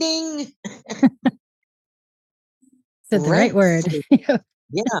 ding, ding, ding. Said the right Rent word. free.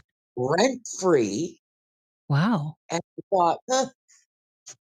 Yeah, rent free. Wow. And I thought,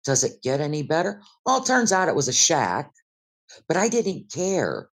 does it get any better? Well, it turns out it was a shack, but I didn't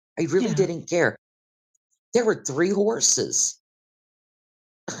care. I really didn't care. There were 3 horses.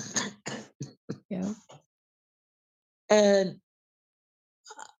 Yeah. And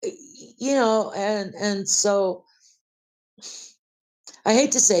and so I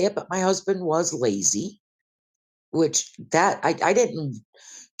hate to say it, but my husband was lazy, which that I didn't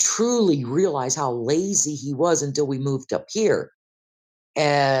truly realize how lazy he was until we moved up here.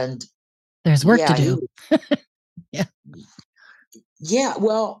 And there's work to do. Yeah. Yeah.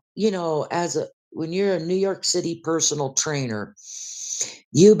 Well, when you're a New York City personal trainer,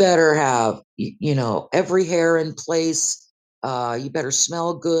 you better have, every hair in place. You better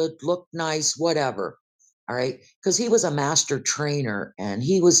smell good, look nice, whatever. All right. Because he was a master trainer, and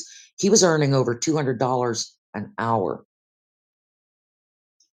he was earning over $200 an hour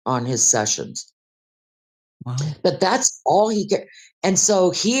on his sessions. Wow. But that's all he get. And so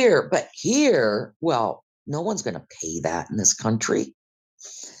here, well, no one's going to pay that in this country.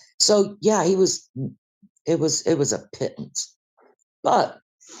 So yeah, it was a pittance. But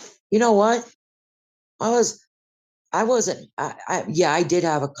you know what? I did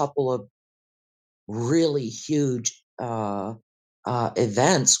have a couple of really huge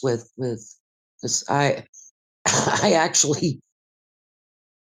events with this. I actually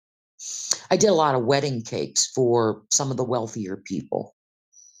I did a lot of wedding cakes for some of the wealthier people.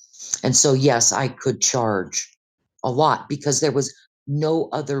 And so, yes, I could charge a lot because there was no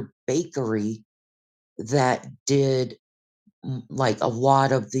other bakery that did like a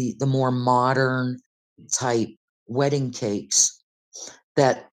lot of the more modern type wedding cakes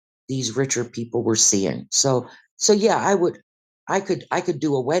that these richer people were seeing. So yeah, I could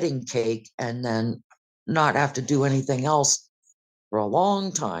do a wedding cake and then not have to do anything else for a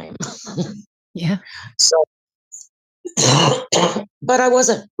long time. Yeah. So but I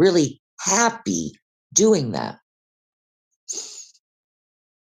wasn't really happy doing that.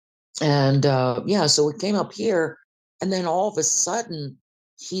 And yeah, so we came up here, and then all of a sudden,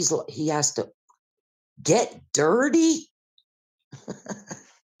 he has to get dirty.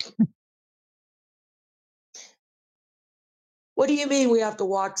 What do you mean we have to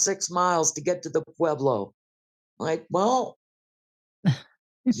walk 6 miles to get to the pueblo? Like, well,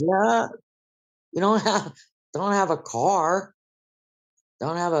 yeah, you don't have a car,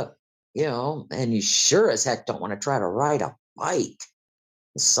 don't have a, and you sure as heck don't want to try to ride a bike.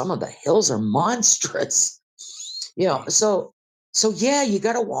 Some of the hills are monstrous. So yeah, you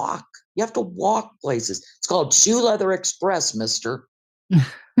got to walk. You have to walk places. It's called Shoe Leather Express, mister. You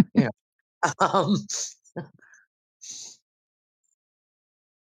know. Um,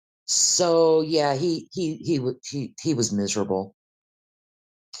 so yeah, he was miserable.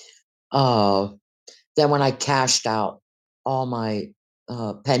 Then when I cashed out all my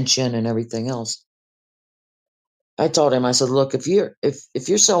pension and everything else, I told him, I said, look, if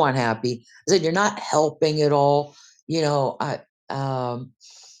you're so unhappy, I said, you're not helping at all. You know, um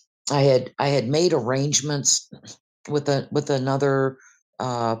I had made arrangements with another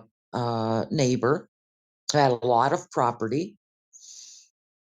uh neighbor who had a lot of property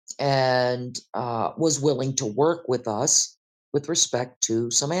and was willing to work with us with respect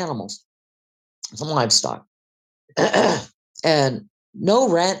to some animals, some livestock. And no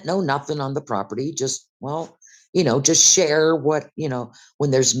rent, no nothing on the property, just, well, just share what,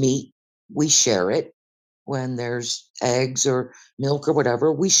 when there's meat, we share it. When there's eggs or milk or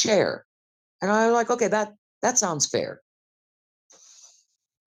whatever, we share. And I'm like, okay, that sounds fair.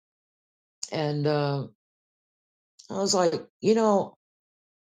 And I was like,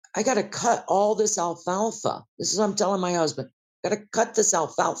 I got to cut all this alfalfa. This is what I'm telling my husband. Got to cut this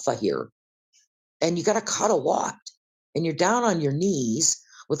alfalfa here. And you got to cut a lot. And you're down on your knees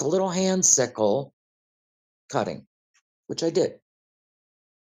with a little hand sickle cutting, which I did.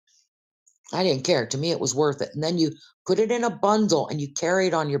 I didn't care. To me, it was worth it. And then you put it in a bundle and you carry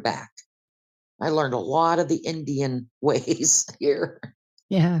it on your back. I learned a lot of the Indian ways here.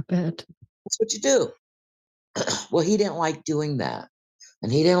 Yeah, I bet. That's what you do. Well, he didn't like doing that. And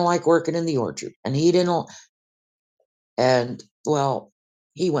he didn't like working in the orchard. And he didn't, and well,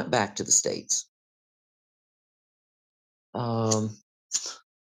 he went back to the States. Um,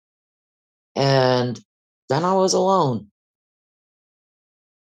 and then I was alone.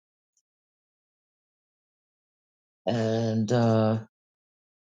 And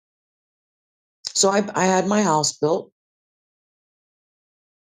so I had my house built.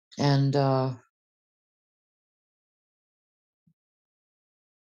 And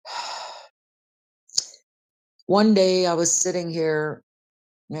one day I was sitting here,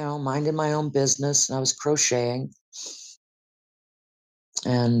 minding my own business, and I was crocheting.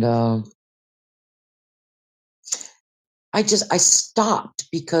 And I stopped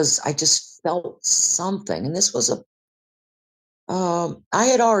because I just felt something. And this was I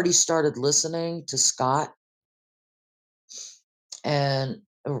had already started listening to Scott, and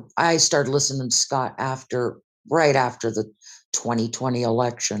I started listening to Scott right after the 2020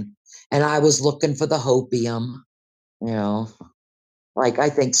 election. And I was looking for the hopium, you know, like I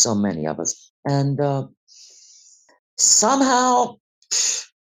think so many of us. And somehow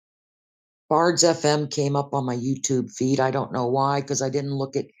Bards FM came up on my YouTube feed. I don't know why, because I didn't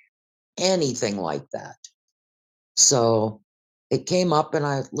look at anything like that. So it came up and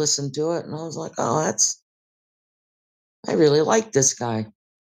I listened to it and I was like, oh, I really like this guy.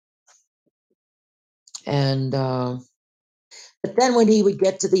 And, but then when he would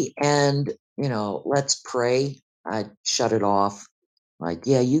get to the end, let's pray, I'd shut it off. Like,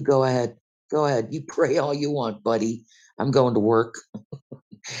 yeah, you go ahead. Go ahead. You pray all you want, buddy. I'm going to work.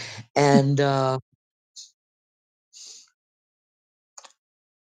 And,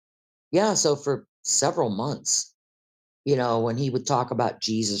 yeah, so for several months, when he would talk about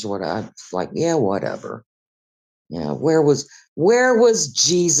Jesus or whatever, I'm like, yeah, whatever. Yeah, where was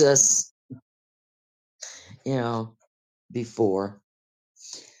Jesus? before.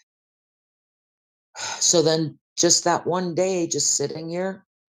 So then just that one day, just sitting here,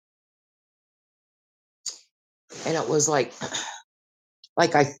 and it was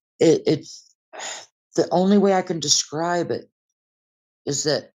it's the only way I can describe it is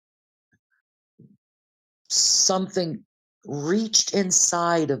that something reached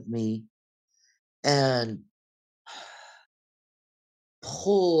inside of me and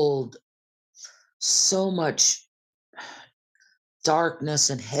pulled so much darkness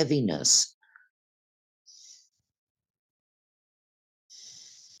and heaviness.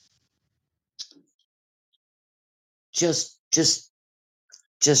 Just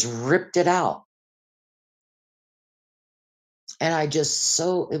ripped it out. And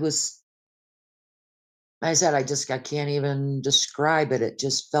it was, I said, I can't even describe it. It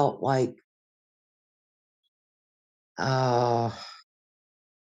just felt like, it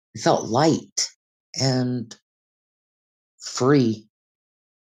felt light and free.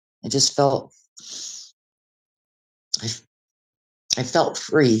 I just felt, I, I felt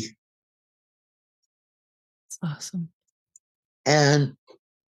free. It's awesome. And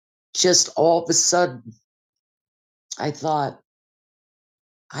just all of a sudden, I thought,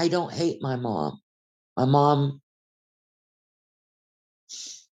 I don't hate my mom. My mom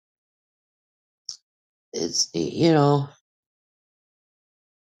is,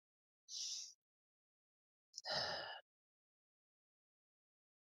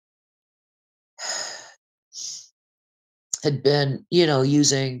 had been,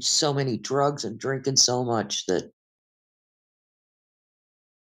 using so many drugs and drinking so much that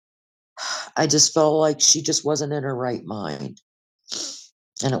I just felt like she just wasn't in her right mind.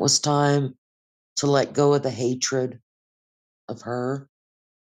 And it was time to let go of the hatred of her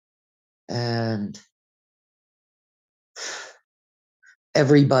and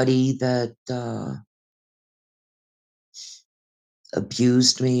everybody that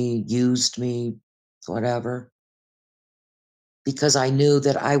abused me, used me, whatever, because I knew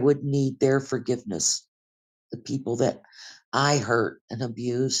that I would need their forgiveness, the people that I hurt and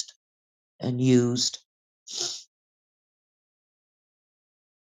abused and used.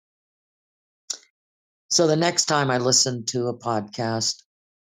 So the next time I listened to a podcast,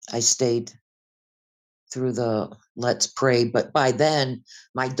 I stayed through the let's pray. But by then,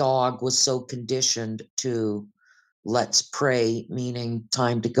 my dog was so conditioned to let's pray, meaning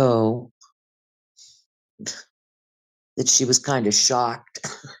time to go, that she was kind of shocked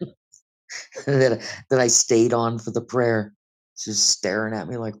that I stayed on for the prayer. She was staring at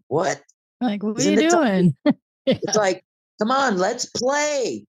me like, what? Like, what are Isn't you it time? doing? It's like, come on, let's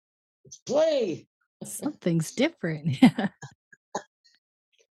play. Let's play. Something's different.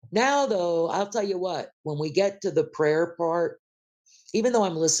 Now, though, I'll tell you what, when we get to the prayer part, even though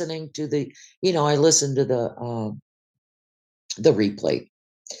I'm listening to I listen to the replay,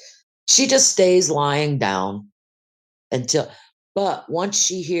 she just stays lying down but once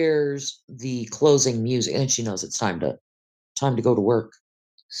she hears the closing music, and she knows it's time to go to work.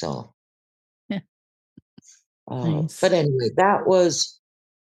 So, Nice. but anyway, that was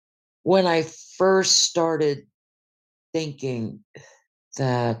when I first started thinking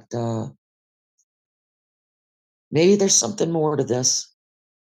that maybe there's something more to this,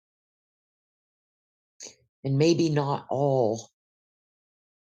 and maybe not all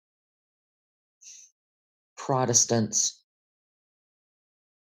Protestants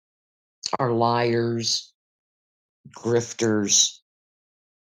are liars, grifters,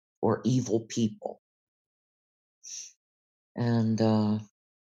 or evil people. And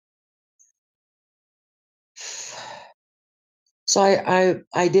so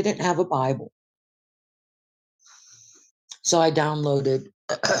I didn't have a Bible. So I downloaded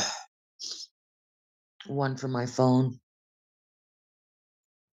one from my phone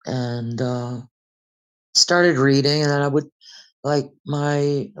and started reading. And then I would, like,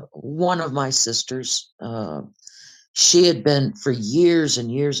 one of my sisters, she had been for years and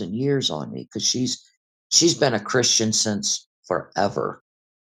years and years on me because she's been a Christian since forever.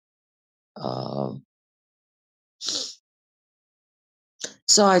 Um,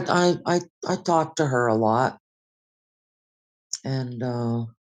 so I talked to her a lot, and well,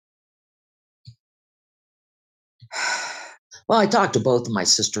 I talked to both of my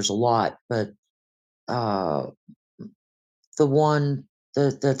sisters a lot, but uh, the one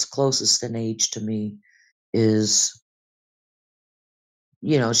that's closest in age to me is,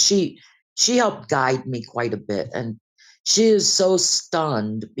 she helped guide me quite a bit, and she is so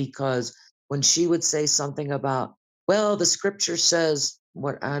stunned because when she would say something about, well, the scripture says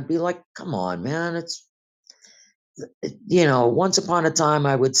what, I'd be like, come on, man, once upon a time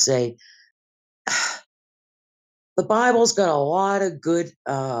I would say, the Bible's got a lot of good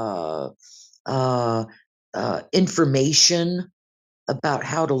information about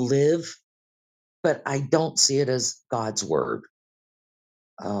how to live, but I don't see it as God's word.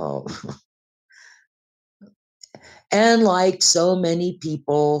 Uh, and like so many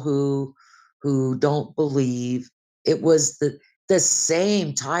people who don't believe, it was the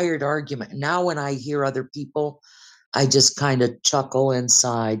same tired argument. Now when I hear other people, I just kind of chuckle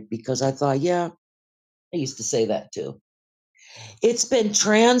inside because I thought, yeah, I used to say that too. It's been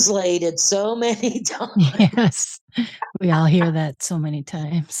translated so many times. Yes. We all hear that so many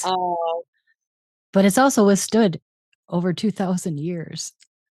times. But it's also withstood over 2,000 years.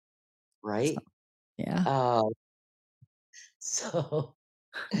 Right? Yeah. So,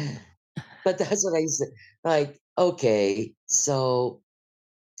 but that's what I said. Like, okay, so,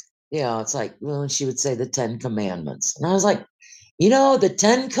 it's like, well, she would say the 10 Commandments. And I was like, the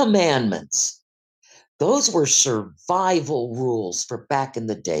 10 Commandments, those were survival rules for back in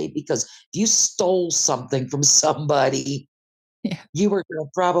the day because if you stole something from somebody, Yeah. you were going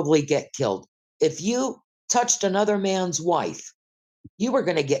to probably get killed. If you touched another man's wife, you were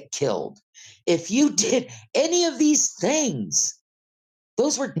going to get killed. If you did any of these things,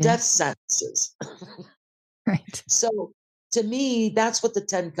 those were Yeah. death sentences. Right. So to me, that's what the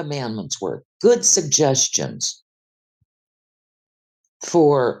 10 Commandments were. Good suggestions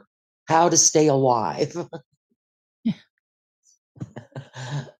for how to stay alive. Yeah.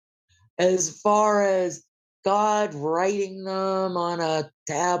 As far as God writing them on a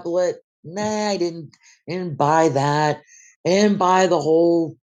tablet, nah, I didn't buy that. I didn't buy the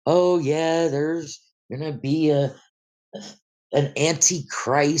whole, oh yeah, there's gonna be an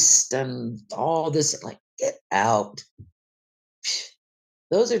antichrist and all this. Like, get out.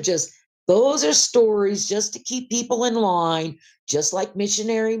 Those are stories just to keep people in line, just like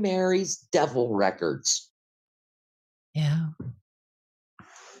Missionary Mary's devil records. Yeah.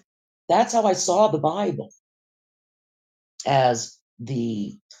 That's how I saw the Bible, as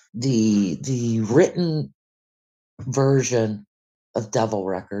the written version of devil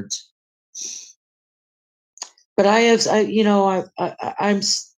records. But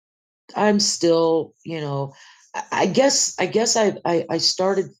I'm still, I guess I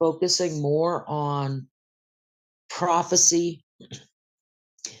started focusing more on prophecy.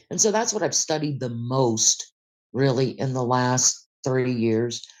 And so that's what I've studied the most really in the last 30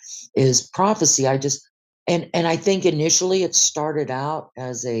 years is prophecy. And I think initially it started out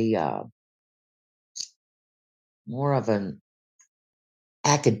as a more of an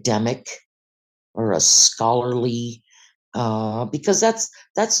academic or a scholarly because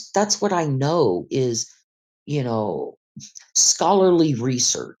that's what I know is, you know, scholarly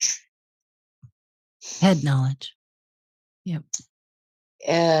research. Head knowledge. Yep.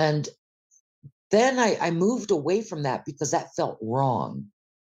 And then I moved away from that because that felt wrong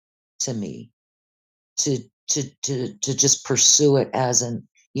to me to to just pursue it as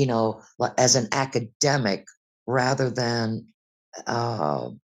as an academic rather than uh,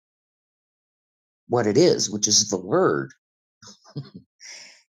 what it is, which is the word.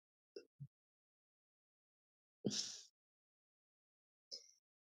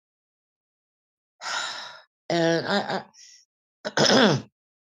 And I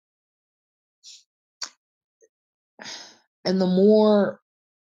and the more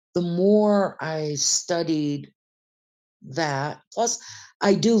I studied that, plus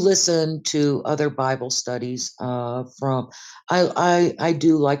I do listen to other Bible studies from I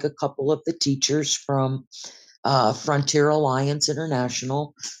do like a couple of the teachers from Frontier Alliance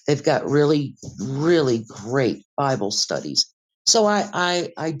International. They've got really, really great Bible studies. So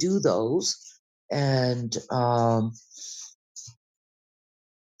I do those. And,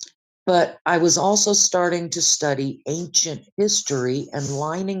 but I was also starting to study ancient history and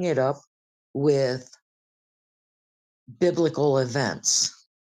lining it up with biblical events.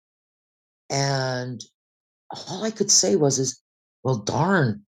 And all I could say is, well,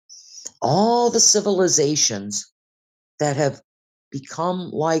 darn, all the civilizations that have become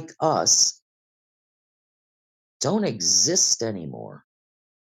like us don't exist anymore.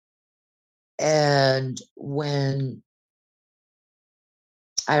 And when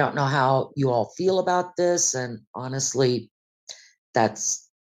I don't know how you all feel about this, and honestly, that's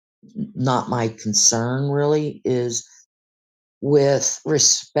not my concern really, is with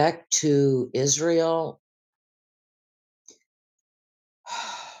respect to Israel.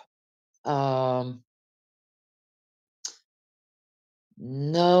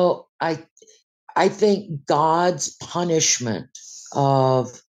 No, I think God's punishment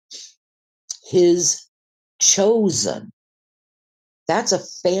of his chosen, that's a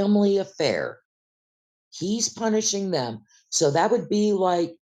family affair. He's punishing them. So that would be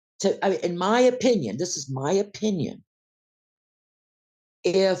like, in my opinion, this is my opinion.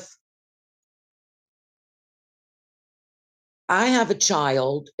 If I have a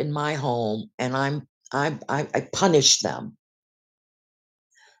child in my home and I punish them,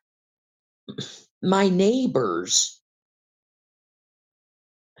 my neighbors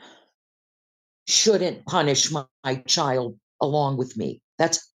shouldn't punish my child along with me.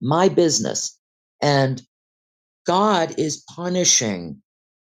 That's my business. And God is punishing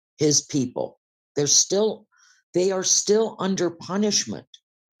his people. They are still under punishment,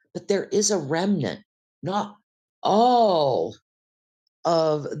 but there is a remnant. Not all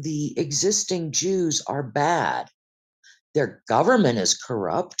of the existing Jews are bad. Their government is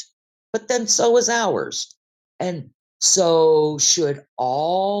corrupt, but then so is ours. And so should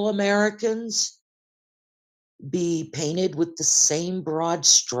all Americans be painted with the same broad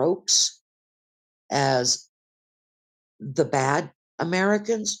strokes as the bad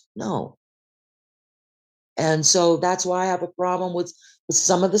Americans? No. And so that's why I have a problem with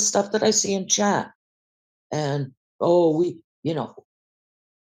some of the stuff that I see in chat. And, oh,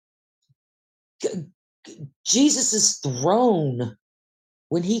 Jesus's throne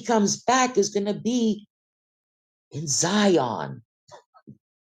when he comes back is going to be in Zion.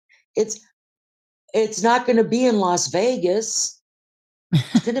 It's not going to be in Las Vegas.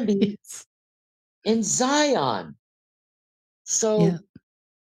 It's going to be in Zion. So, Yeah.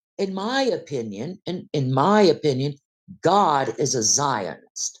 in my opinion, God is a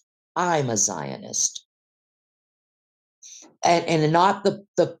Zionist. I'm a Zionist. And not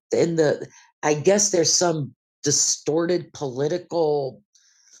I guess there's some distorted political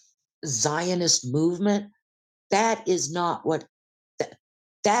Zionist movement. That is not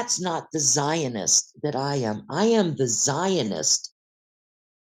that's not the Zionist that I am. I am the Zionist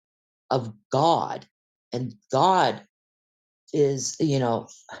of God. And God is,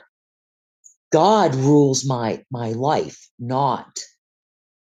 God rules my life, not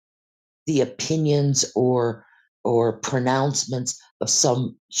the opinions or pronouncements of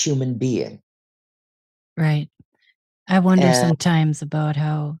some human being. Right. I wonder And sometimes about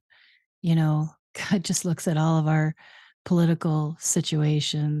how, God just looks at all of our political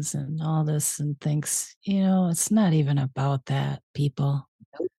situations and all this and thinks, it's not even about that, people,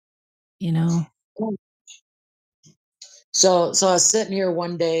 you know? so I was sitting here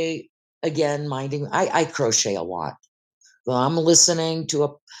one day, again, I crochet a lot. So I'm listening to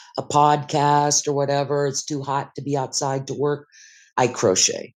a podcast or whatever. It's too hot to be outside to work. I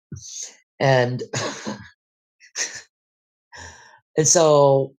crochet. And and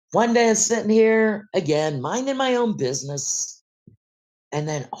so one day I'm sitting here again, minding my own business. And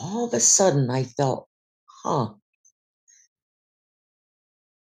then all of a sudden I felt, huh,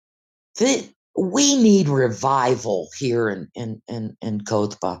 we need revival here in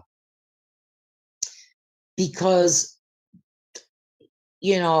Kotba. Because,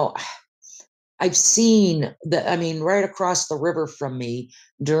 I've seen right across the river from me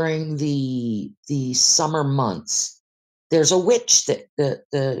during the summer months. There's a witch that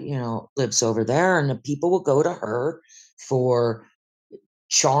lives over there, and the people will go to her for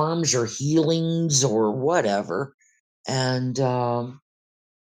charms or healings or whatever. And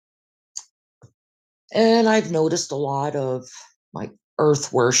I've noticed a lot of like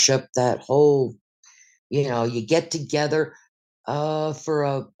earth worship, that whole, you get together for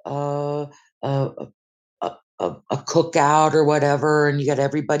a a cookout or whatever, and you got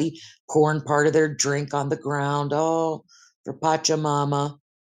everybody pouring part of their drink on the ground. Oh, for Pachamama,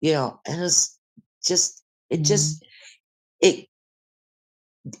 and just it Mm. just it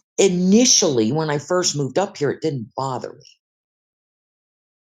initially when I first moved up here, it didn't bother me.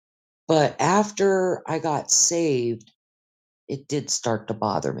 But after I got saved, it did start to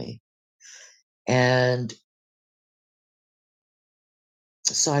bother me. And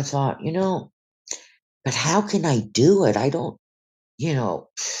so I thought, but how can I do it? You know,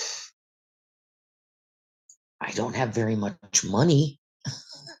 I don't have very much money.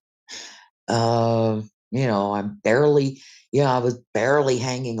 I'm barely, I was barely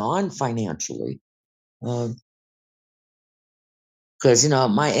hanging on financially. Because,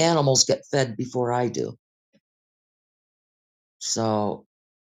 my animals get fed before I do. So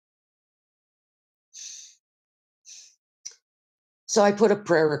I put a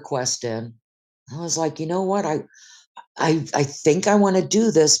prayer request in. I was like, you know what? I think I want to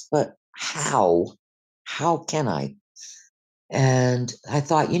do this, but how? How can I? And I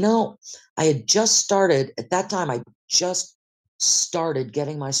thought, I had just started, at that time, I just started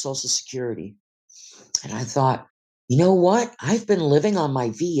getting my Social Security. And I thought, you know what? I've been living on my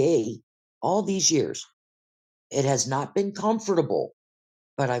VA all these years. It has not been comfortable,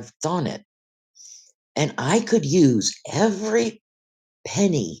 but I've done it. And I could use every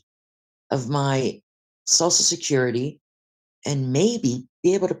penny of my Social Security and maybe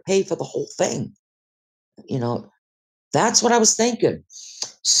be able to pay for the whole thing. That's what I was thinking.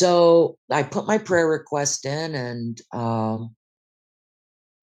 So I put my prayer request in, and well,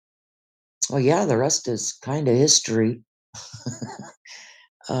 yeah, the rest is kind of history.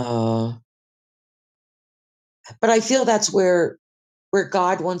 But I feel that's where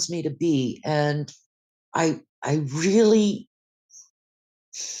God wants me to be, and I really,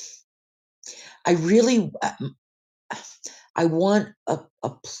 I really, I want a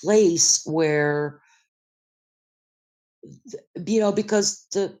place where, because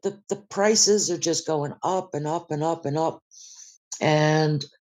the prices are just going up and up and up and up, and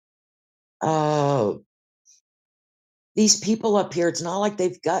uh these people up here, it's not like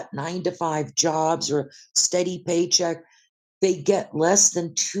they've got 9 to 5 jobs or a steady paycheck. They get less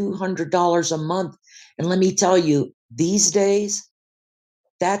than $200 a month. And let me tell you, these days,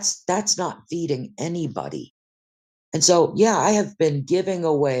 that's not feeding anybody. And so, yeah, I have been giving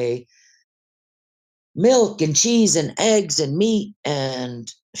away milk and cheese and eggs and meat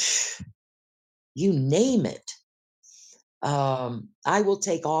and you name it. I will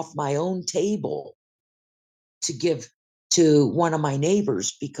take off my own table to give to one of my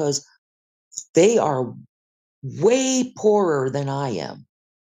neighbors because they are way poorer than I am.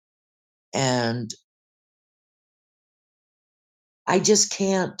 And I just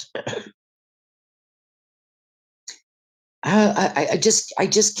can't, I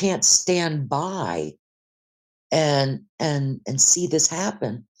just can't stand by and see this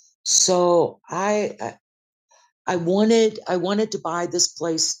happen. So I wanted to buy this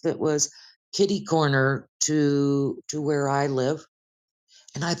place that was kitty corner to where I live.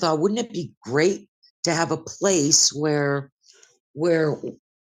 And I thought, wouldn't it be great to have a place where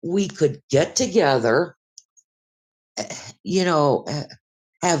we could get together, you know,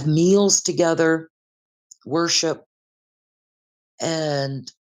 have meals together, worship,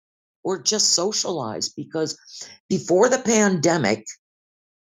 and or just socialize, because before the pandemic,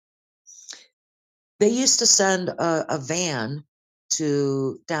 they used to send a van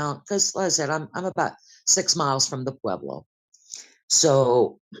to down, because like I said, I'm about 6 miles from the Pueblo.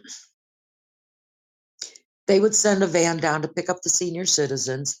 So they would send a van down to pick up the senior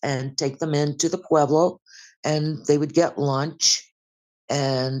citizens and take them into the Pueblo, and they would get lunch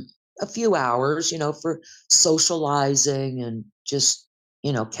and a few hours, for socializing and just,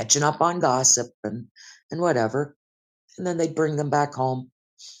 catching up on gossip and whatever. And then they'd bring them back home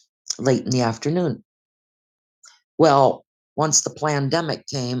late in the afternoon. Well, once the pandemic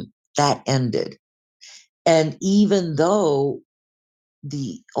came, that ended. And even though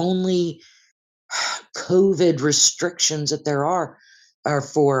the only COVID restrictions that there are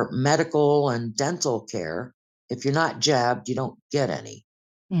for medical and dental care, if you're not jabbed, you don't get any.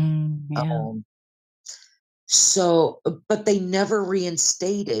 Yeah. So, but they never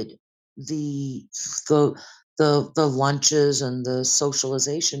reinstated the the the lunches and the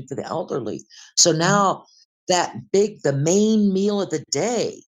socialization for the elderly. So now the main meal of the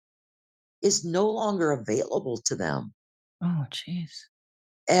day is no longer available to them. Oh, jeez.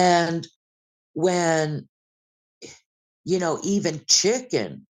 And when, even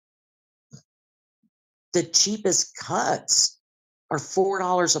chicken, the cheapest cuts are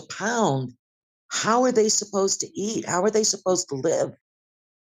 $4 a pound, how are they supposed to eat? How are they supposed to live?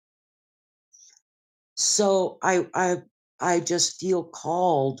 So I just feel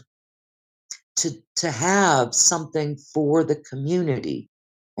called to have something for the community.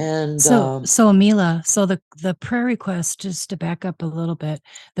 And So Mila, so the prayer request, just to back up a little bit,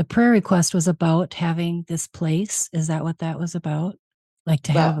 the prayer request was about having this place. Is that what that was about? Like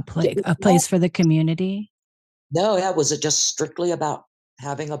to have but a place for the community? no, that was it, just strictly about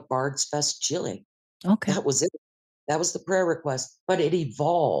having a Bard's Fest chili. Okay. That was it. That was the prayer request, but it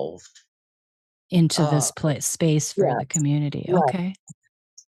evolved. Into Uh, this place space for the yes, community. right. Okay.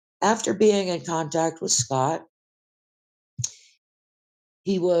 After being in contact with Scott,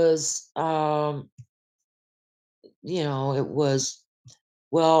 he was, it was,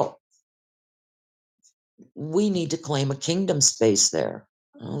 well, we need to claim a kingdom space there.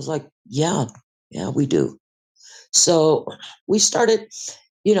 I was like, yeah, we do. So we started,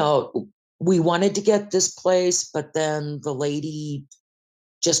 you know, we wanted to get this place, but then the lady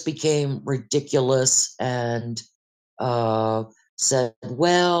just became ridiculous and said,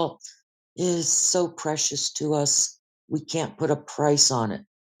 well, it is so precious to us. We can't put a price on it.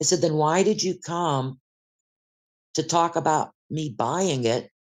 I said, then why did you come to talk about me buying it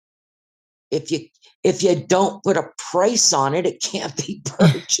if you don't put a price on it, it can't be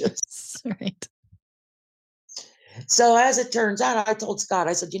purchased. Right. So as it turns out, I told Scott,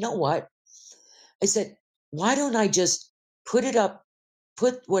 I said, you know what? I said, why don't I just put it up,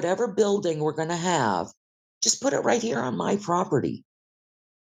 put whatever building we're going to have, just put it right here on my property.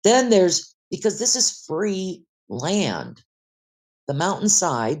 Then because this is free land, the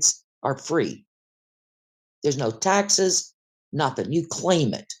mountainsides are free. There's no taxes, nothing. You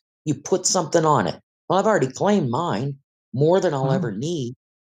claim it. You put something on it. Well, I've already claimed mine, more than I'll ever need.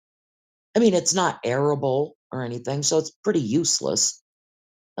 I mean, it's not arable or anything, so it's pretty useless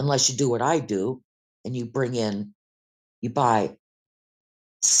unless you do what I do and you buy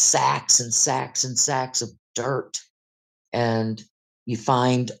sacks and sacks and sacks of dirt, and you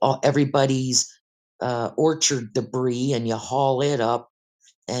find everybody's orchard debris and you haul it up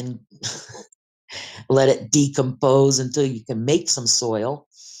and let it decompose until you can make some soil,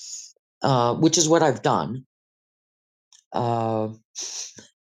 which is what I've done. So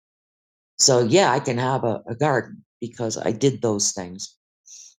yeah, I can have a garden because I did those things.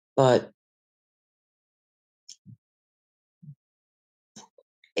 But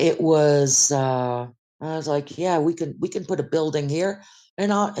it was I was like, yeah, we can put a building here,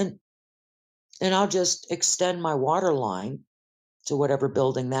 and I'll just extend my water line to whatever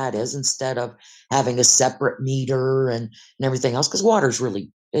building that is, instead of having a separate meter and everything else, because water's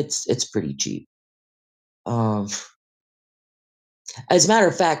really it's pretty cheap. As a matter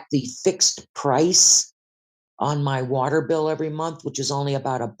of fact, the fixed price on my water bill every month, which is only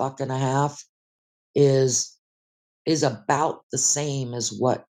about $1.50, is about the same as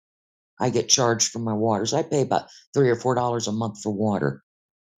what I get charged for my water. So I pay about $3 or $4 a month for water.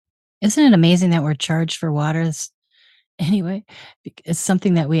 Isn't it amazing that we're charged for water anyway? It's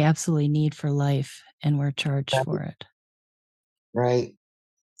something that we absolutely need for life, and we're charged for it. Right.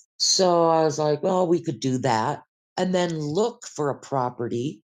 So I was like, well, we could do that and then look for a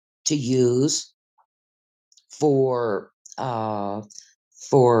property to use for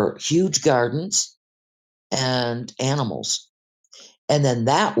huge gardens and animals. And then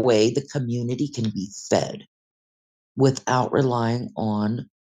that way the community can be fed without relying on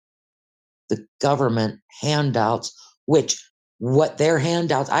the government handouts, which what their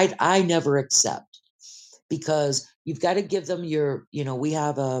handouts, I never accept, because you've got to give them we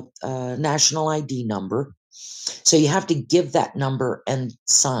have a national ID number. So you have to give that number and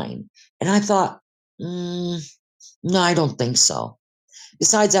sign. And I thought, no, I don't think so.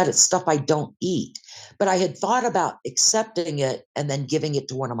 Besides that, it's stuff I don't eat. But I had thought about accepting it and then giving it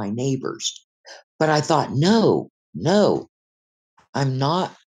to one of my neighbors. But I thought, no, I'm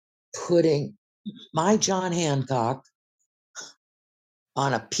not putting my John Hancock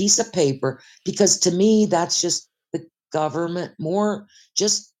on a piece of paper, because to me, that's just the government, more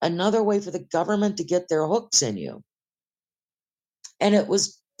just another way for the government to get their hooks in you. And it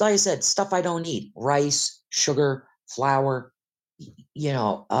was, like I said, stuff I don't eat: rice, sugar, flour,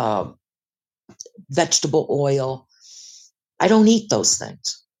 vegetable oil. I don't eat those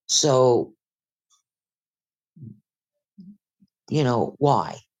things. So,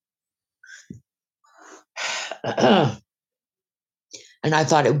 why? And I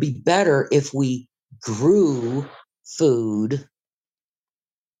thought it would be better if we grew food,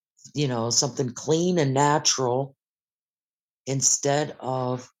 something clean and natural, instead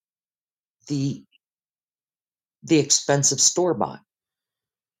of the expensive store bought.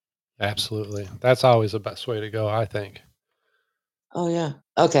 Absolutely. That's always the best way to go, I think. Oh yeah.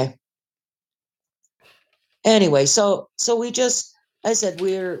 Okay. Anyway, so I said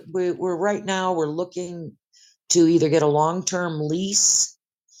we're right now we're looking to either get a long-term lease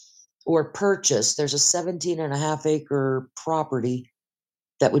or purchase. There's a 17.5 acre property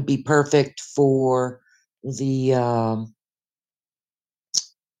that would be perfect for the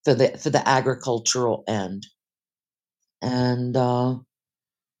for the agricultural end. And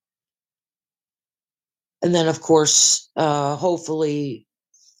then of course, hopefully,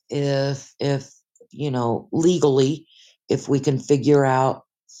 if legally, if we can figure out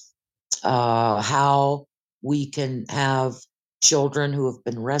how we can have children who have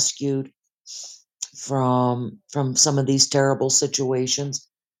been rescued from some of these terrible situations,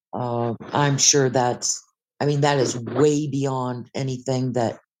 I'm sure that is way beyond anything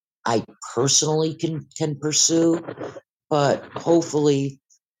that I personally can pursue. But hopefully,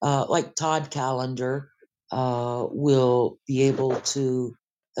 like Todd Callender, will be able to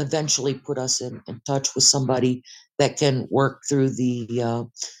eventually put us in touch with somebody that can work through the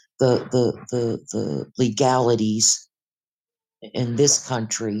legalities in this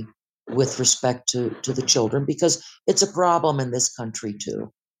country with respect to the children, because it's a problem in this country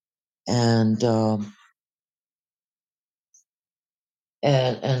too. And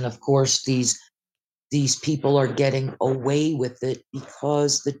and of course these people are getting away with it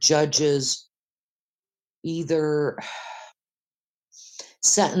because the judges either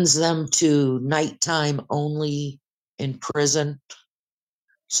sentence them to nighttime only in prison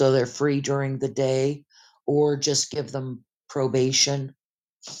so they're free during the day, or just give them probation,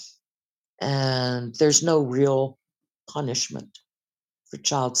 and there's no real punishment for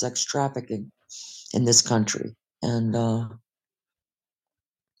child sex trafficking in this country. And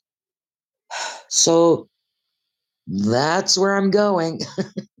so that's where I'm going.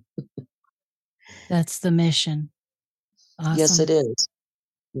 That's the mission. Awesome. Yes, it is.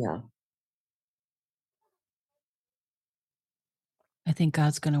 Yeah. I think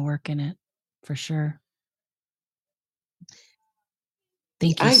God's going to work in it for sure.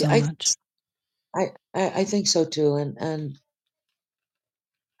 Thank you so much. I think so too. And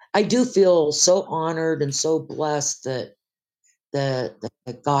I do feel so honored and so blessed that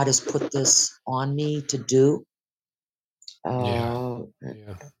God has put this on me to do. Yeah.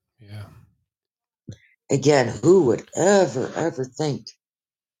 Again, who would ever think?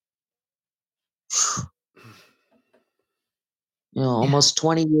 Almost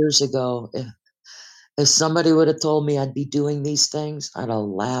 20 years ago, if somebody would have told me I'd be doing these things, I'd have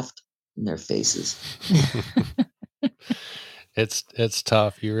laughed in their faces. It's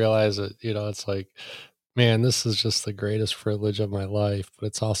tough. You realize that, it's like, man, this is just the greatest privilege of my life, but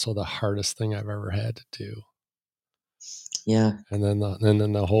it's also the hardest thing I've ever had to do. Yeah. And then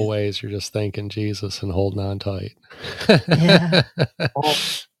the whole ways you're just thanking Jesus and holding on tight. Yeah.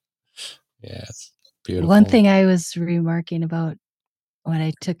 Yeah, it's beautiful. One thing I was remarking about when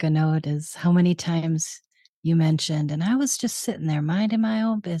I took a note is how many times you mentioned, and I was just sitting there minding my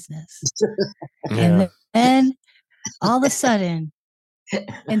own business. And then all of a sudden,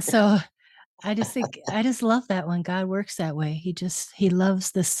 and so I just love that when God works that way. He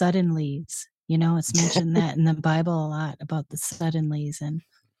loves the suddenlies. It's mentioned that in the Bible a lot about the suddenlies. And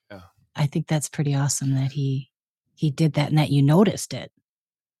I think that's pretty awesome that he did that and that you noticed it,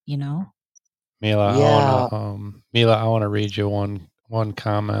 Mila, Yeah. I want to read you one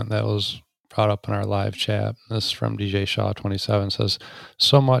comment that was brought up in our live chat. This is from DJ Shaw 27. Says,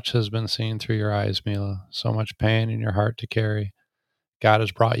 so much has been seen through your eyes, Mila. So much pain in your heart to carry. God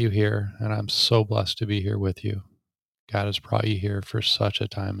has brought you here, and I'm so blessed to be here with you. God has brought you here for such a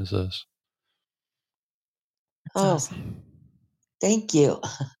time as this. That's awesome. Thank you.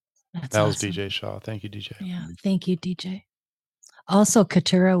 That's that was awesome. DJ Shaw. Thank you, DJ. Yeah, thank you, DJ. Also,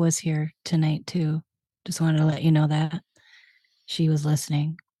 Katura was here tonight too. Just wanted to let you know that she was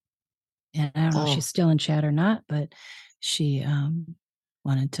listening, and I don't know if she's still in chat or not, but she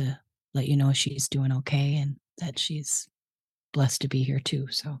wanted to let you know she's doing okay and that she's blessed to be here too.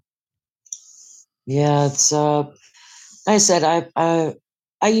 So yeah, it's like I said, I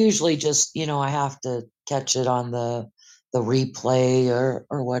usually just I have to catch it on the replay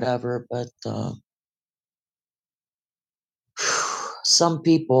or whatever, but some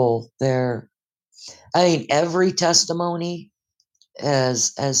people every testimony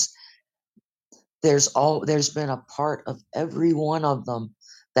as there's been a part of every one of them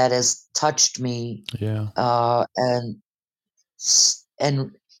that has touched me. Yeah. And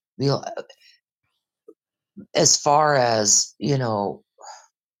as far as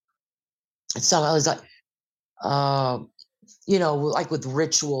some I was like like with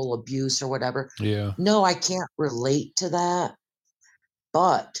ritual abuse or whatever. Yeah. No, I can't relate to that,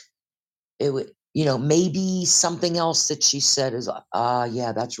 but it would maybe something else that she said is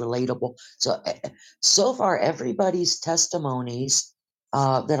yeah, that's relatable. So far everybody's testimonies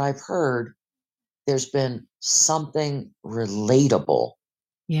that I've heard, there's been something relatable.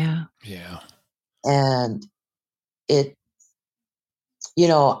 Yeah. And it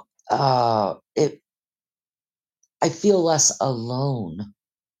I feel less alone.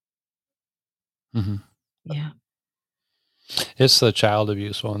 Mm-hmm. Yeah. It's the child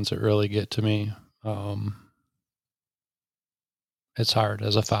abuse ones that really get to me. It's hard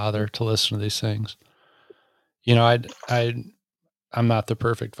as a father to listen to these things. I'm not the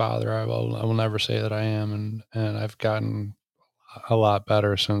perfect father. I will never say that I am, and I've gotten a lot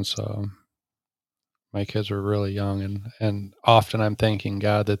better since my kids were really young, and often I'm thanking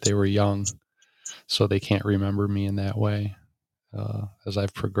God that they were young, so they can't remember me in that way as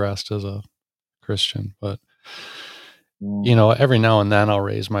I've progressed as a Christian. But every now and then I'll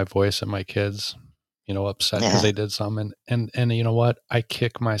raise my voice at my kids, upset because they did something, and you know what? I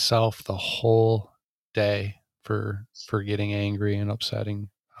kick myself the whole day for getting angry and upsetting,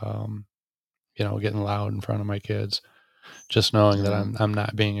 getting loud in front of my kids. just knowing that I'm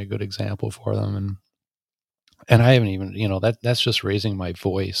not being a good example for them. And I haven't even, that's just raising my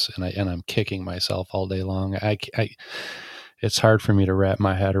voice, and I'm kicking myself all day long. It's hard for me to wrap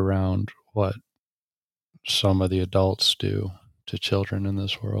my head around what some of the adults do to children in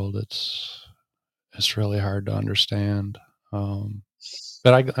this world. It's really hard to understand.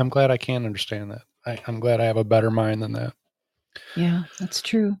 But I'm glad I can understand that. I'm glad I have a better mind than that. Yeah, that's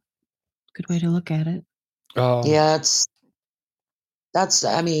true. Good way to look at it. Yeah,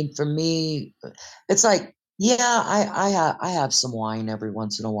 I mean, for me, it's like, yeah, I have some wine every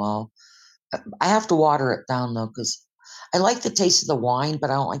once in a while. I have to water it down though, because I like the taste of the wine, but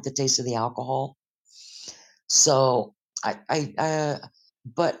I don't like the taste of the alcohol. So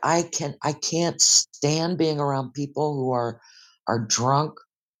but I can't stand being around people who are drunk.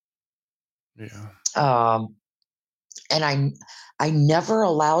 Yeah. And I never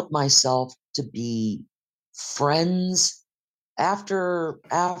allowed myself to be friends after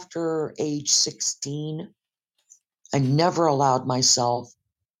age 16. I never allowed myself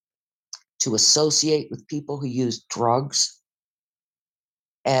to associate with people who used drugs.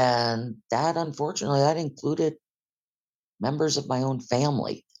 And that, unfortunately, that included members of my own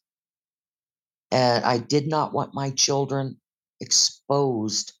family. And I did not want my children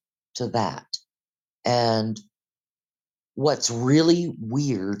exposed to that. And what's really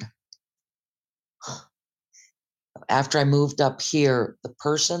weird, after I moved up here, the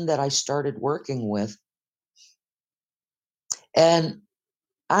person that I started working with, and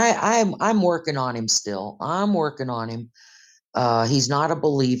I'm working on him still. I'm working on him. He's not a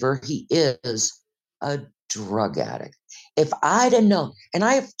believer. He is a drug addict. If I'd have known, and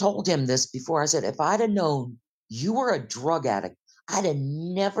I have told him this before, I said, if I'd have known you were a drug addict, I'd have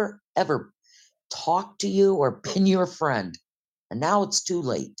never, ever talked to you or been your friend. And now it's too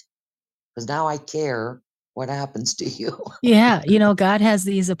late because now I care what happens to you. Yeah, God has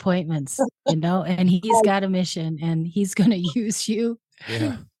these appointments, and he's got a mission, and he's going to use you.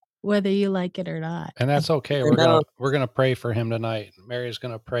 Yeah. Whether you like it or not. And that's okay. We're gonna pray for him tonight. Mary's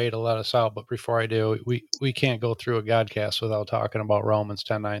gonna pray to let us out. But before I do, we can't go through a Godcast without talking about Romans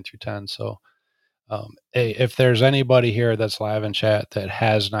 10:9-10. So, hey, if there's anybody here that's live in chat that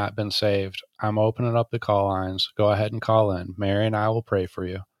has not been saved, I'm opening up the call lines. Go ahead and call in. Mary and I will pray for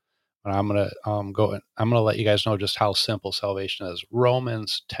you. And I'm gonna I'm gonna let you guys know just how simple salvation is.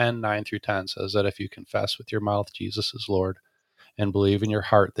 Romans 10:9-10 says that if you confess with your mouth Jesus is Lord and believe in your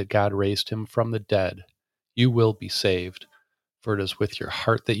heart that God raised him from the dead, you will be saved. For it is with your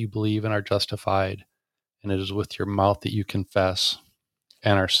heart that you believe and are justified, and it is with your mouth that you confess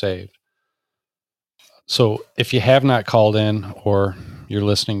and are saved. So if you have not called in or you're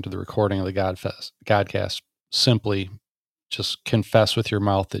listening to the recording of the Godcast, simply just confess with your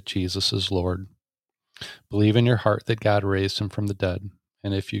mouth that Jesus is Lord. Believe in your heart that God raised him from the dead.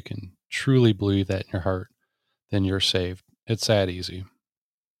 And if you can truly believe that in your heart, then you're saved. It's that easy.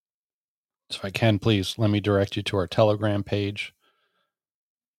 So if I can, please let me direct you to our Telegram page.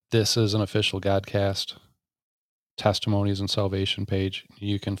 This is an official Godcast testimonies and salvation page.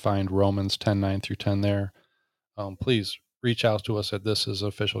 You can find Romans 10:9-10 there. Please reach out to us at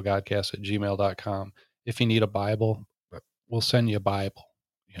thisisofficialgodcast@gmail.com. If you need a Bible, we'll send you a Bible.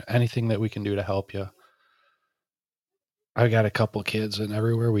 Anything that we can do to help you. I got a couple kids, and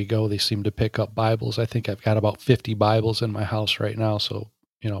everywhere we go, they seem to pick up Bibles. I think I've got about 50 Bibles in my house right now. So,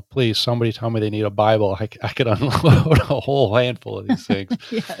 please, somebody tell me they need a Bible. I could unload a whole handful of these things.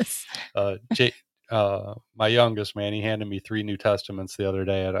 Yes. My youngest, man, he handed me 3 New Testaments the other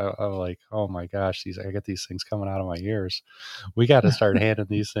day, and I'm like, oh my gosh, I get these things coming out of my ears. We got to start handing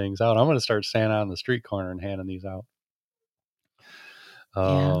these things out. I'm going to start standing on the street corner and handing these out.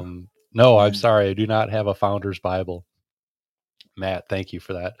 Yeah. No, I'm sorry, I do not have a Founder's Bible. Matt, thank you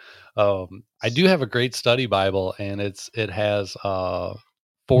for that. I do have a great study Bible, and it has 4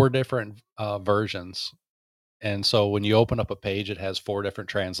 different versions. And so when you open up a page, it has 4 different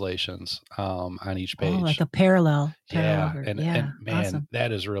translations on each page. Oh, like a parallel. Yeah, Yeah. and man, awesome.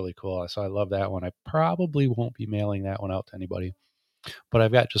 that is really cool. So I love that one. I probably won't be mailing that one out to anybody, but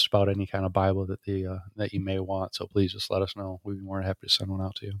I've got just about any kind of Bible that that you may want. So please just let us know. We'd be more than happy to send one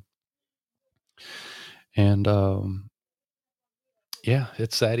out to you. And yeah,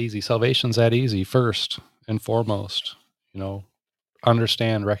 it's that easy. Salvation's that easy. First and foremost,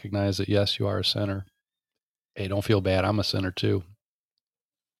 understand, recognize that yes, you are a sinner. Hey, don't feel bad. I'm a sinner too.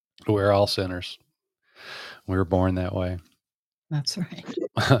 We're all sinners. We were born that way. That's right.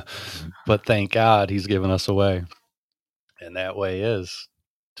 But thank God he's given us a way. And that way is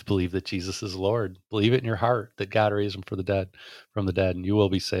to believe that Jesus is Lord. Believe it in your heart that God raised him from the dead, and you will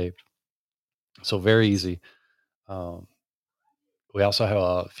be saved. So very easy. We also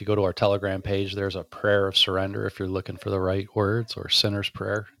have if you go to our Telegram page, there's a prayer of surrender. If you're looking for the right words, or sinner's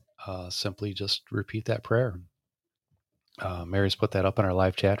prayer, simply just repeat that prayer. Mary's put that up in our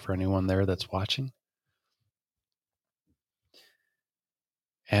live chat for anyone there that's watching.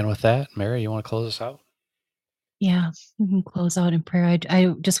 And with that, Mary, you want to close us out? Yeah, we can close out in prayer.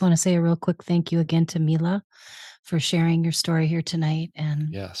 I just want to say a real quick thank you again to Mila for sharing your story here tonight. And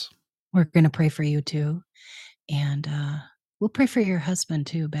Yes. we're going to pray for you too. And we'll pray for your husband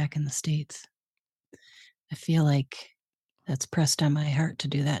too back in the States. I feel like that's pressed on my heart to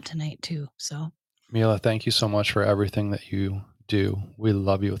do that tonight too. So, Mila, thank you so much for everything that you do. We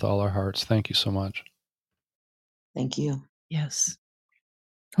love you with all our hearts. Thank you so much. Thank you. yes.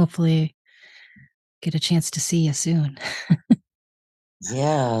 Hopefully get a chance to see you soon.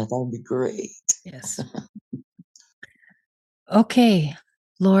 Yeah, that would be great. Yes. Okay,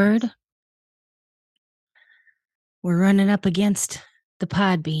 Lord, we're running up against the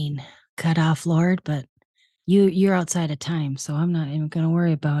pod being cut off, Lord, but you're outside of time, so I'm not even going to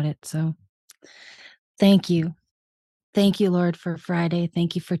worry about it. So thank you. Thank you, Lord, for Friday.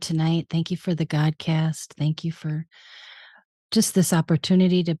 Thank you for tonight. Thank you for the Godcast. Thank you for just this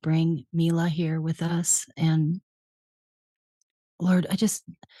opportunity to bring Mila here with us. And Lord, I just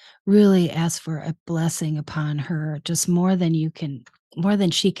really ask for a blessing upon her, just more than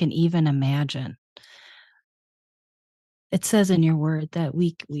she can even imagine. It says in your word that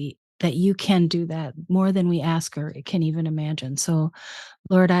that you can do that more than we ask or can even imagine. So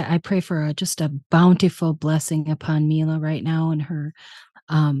Lord, I pray for just a bountiful blessing upon Mila right now and her,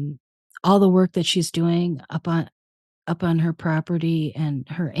 all the work that she's doing up on her property, and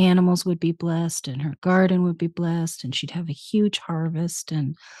her animals would be blessed and her garden would be blessed and she'd have a huge harvest,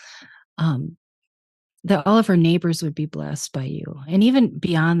 and that all of her neighbors would be blessed by you, and even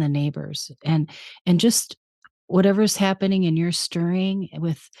beyond the neighbors, and just whatever's happening and you're stirring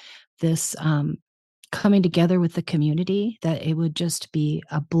with this coming together with the community, that it would just be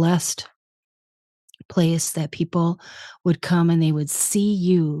a blessed place, that people would come and they would see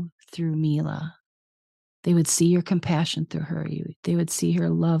you through Mila. They would see your compassion through her. They would see her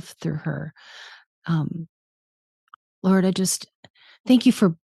love through her. Lord, I just thank you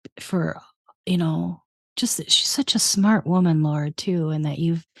for you know, just that she's such a smart woman, Lord, too, and that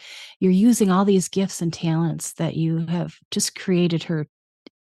you're using all these gifts and talents that you have just created her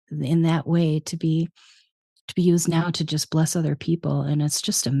in that way to be used now to just bless other people, and it's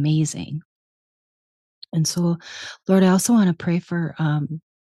just amazing. And so, Lord, I also want to pray for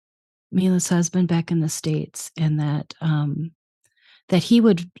Mila's husband back in the States, and that he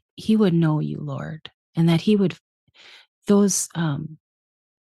would know you, Lord, and that he would those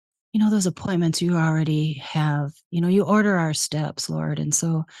those appointments you already have, you order our steps, Lord. And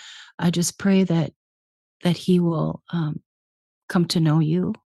so I just pray that he will come to know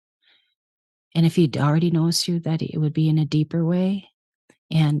you. And if he already knows you, that it would be in a deeper way.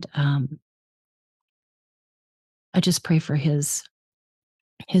 And I just pray for his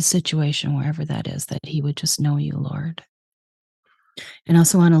situation, wherever that is, that he would just know you, Lord. And I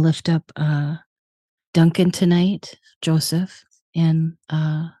also want to lift up Duncan tonight, Joseph, and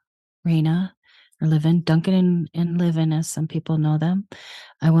Raina, or Livin, Duncan and Livin, as some people know them.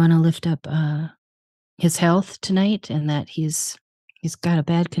 I want to lift up his health tonight, and that he's got a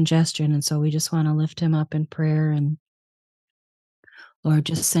bad congestion, and so we just want to lift him up in prayer. And Lord,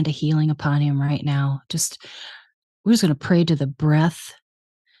 just send a healing upon him right now. We're just going to pray to the breath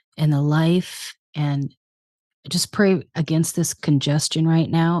and the life, and just pray against this congestion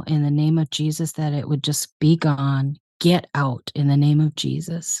right now in the name of Jesus, that it would just be gone. Get out in the name of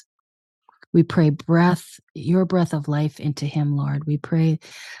Jesus. We pray your breath of life into him, Lord. We pray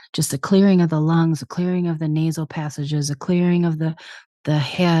just a clearing of the lungs, a clearing of the nasal passages, a clearing of the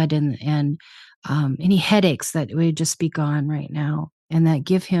head, and any headaches that would just be gone right now, and that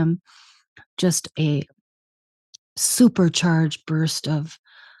give him just a supercharged burst of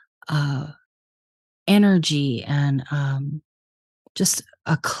energy, and just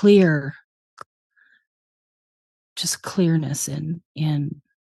a clearness in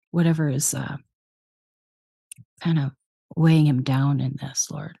whatever is kind of weighing him down in this,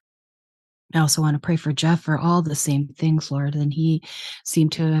 Lord. I also want to pray for Jeff for all the same things, Lord, and he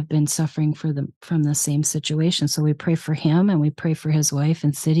seemed to have been suffering from the same situation. So we pray for him, and we pray for his wife,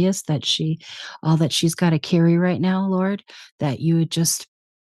 Insidious, that all that she's got to carry right now, Lord, that you would just,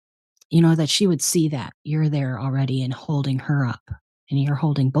 that she would see that you're there already and holding her up, and you're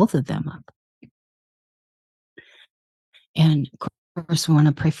holding both of them up. And of course, we want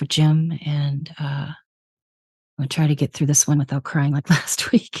to pray for Jim, and I'm going to try to get through this one without crying like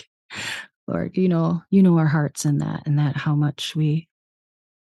last week. Lord, you know our hearts in that, and that how much we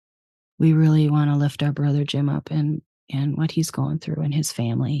really want to lift our brother Jim up and what he's going through and his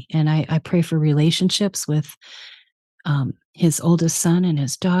family. And I pray for relationships with his oldest son and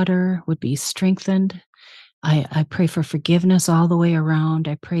his daughter would be strengthened. I pray for forgiveness all the way around.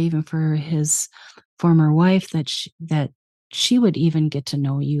 I pray even for his former wife that she would even get to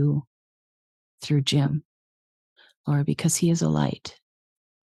know you through Jim, Lord, because he is a light.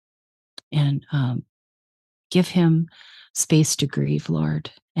 And give him space to grieve,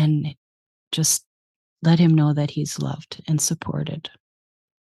 Lord, and just let him know that he's loved and supported.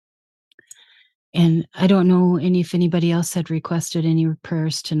 And I don't know if anybody else had requested any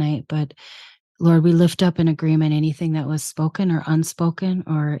prayers tonight, but Lord, we lift up in agreement anything that was spoken or unspoken,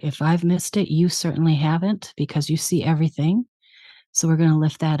 or if I've missed it, you certainly haven't, because you see everything. So we're going to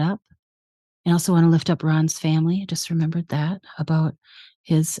lift that up. I also want to lift up Ron's family. I just remembered that about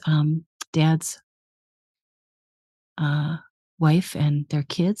his dad's wife and their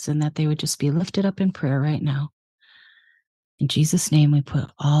kids, and that they would just be lifted up in prayer right now. In Jesus' name, we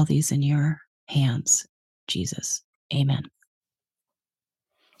put all these in your hands, Jesus. Amen.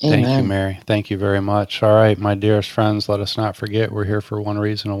 Amen. Thank you, Mary. Thank you very much. All right, my dearest friends, let us not forget we're here for one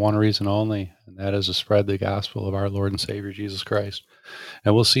reason and one reason only, and that is to spread the gospel of our Lord and Savior, Jesus Christ.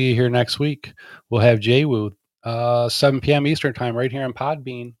 And we'll see you here next week. We'll have JWoo, 7 p.m. Eastern time right here on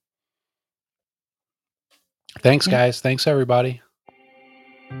Podbean. Thanks, guys. Thanks, everybody.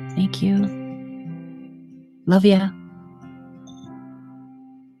 Thank you. Love ya.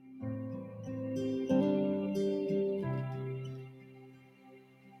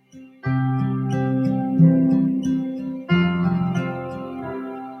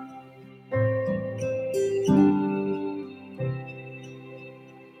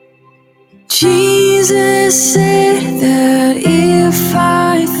 Jesus said that if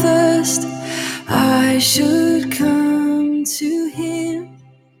I thirst, I should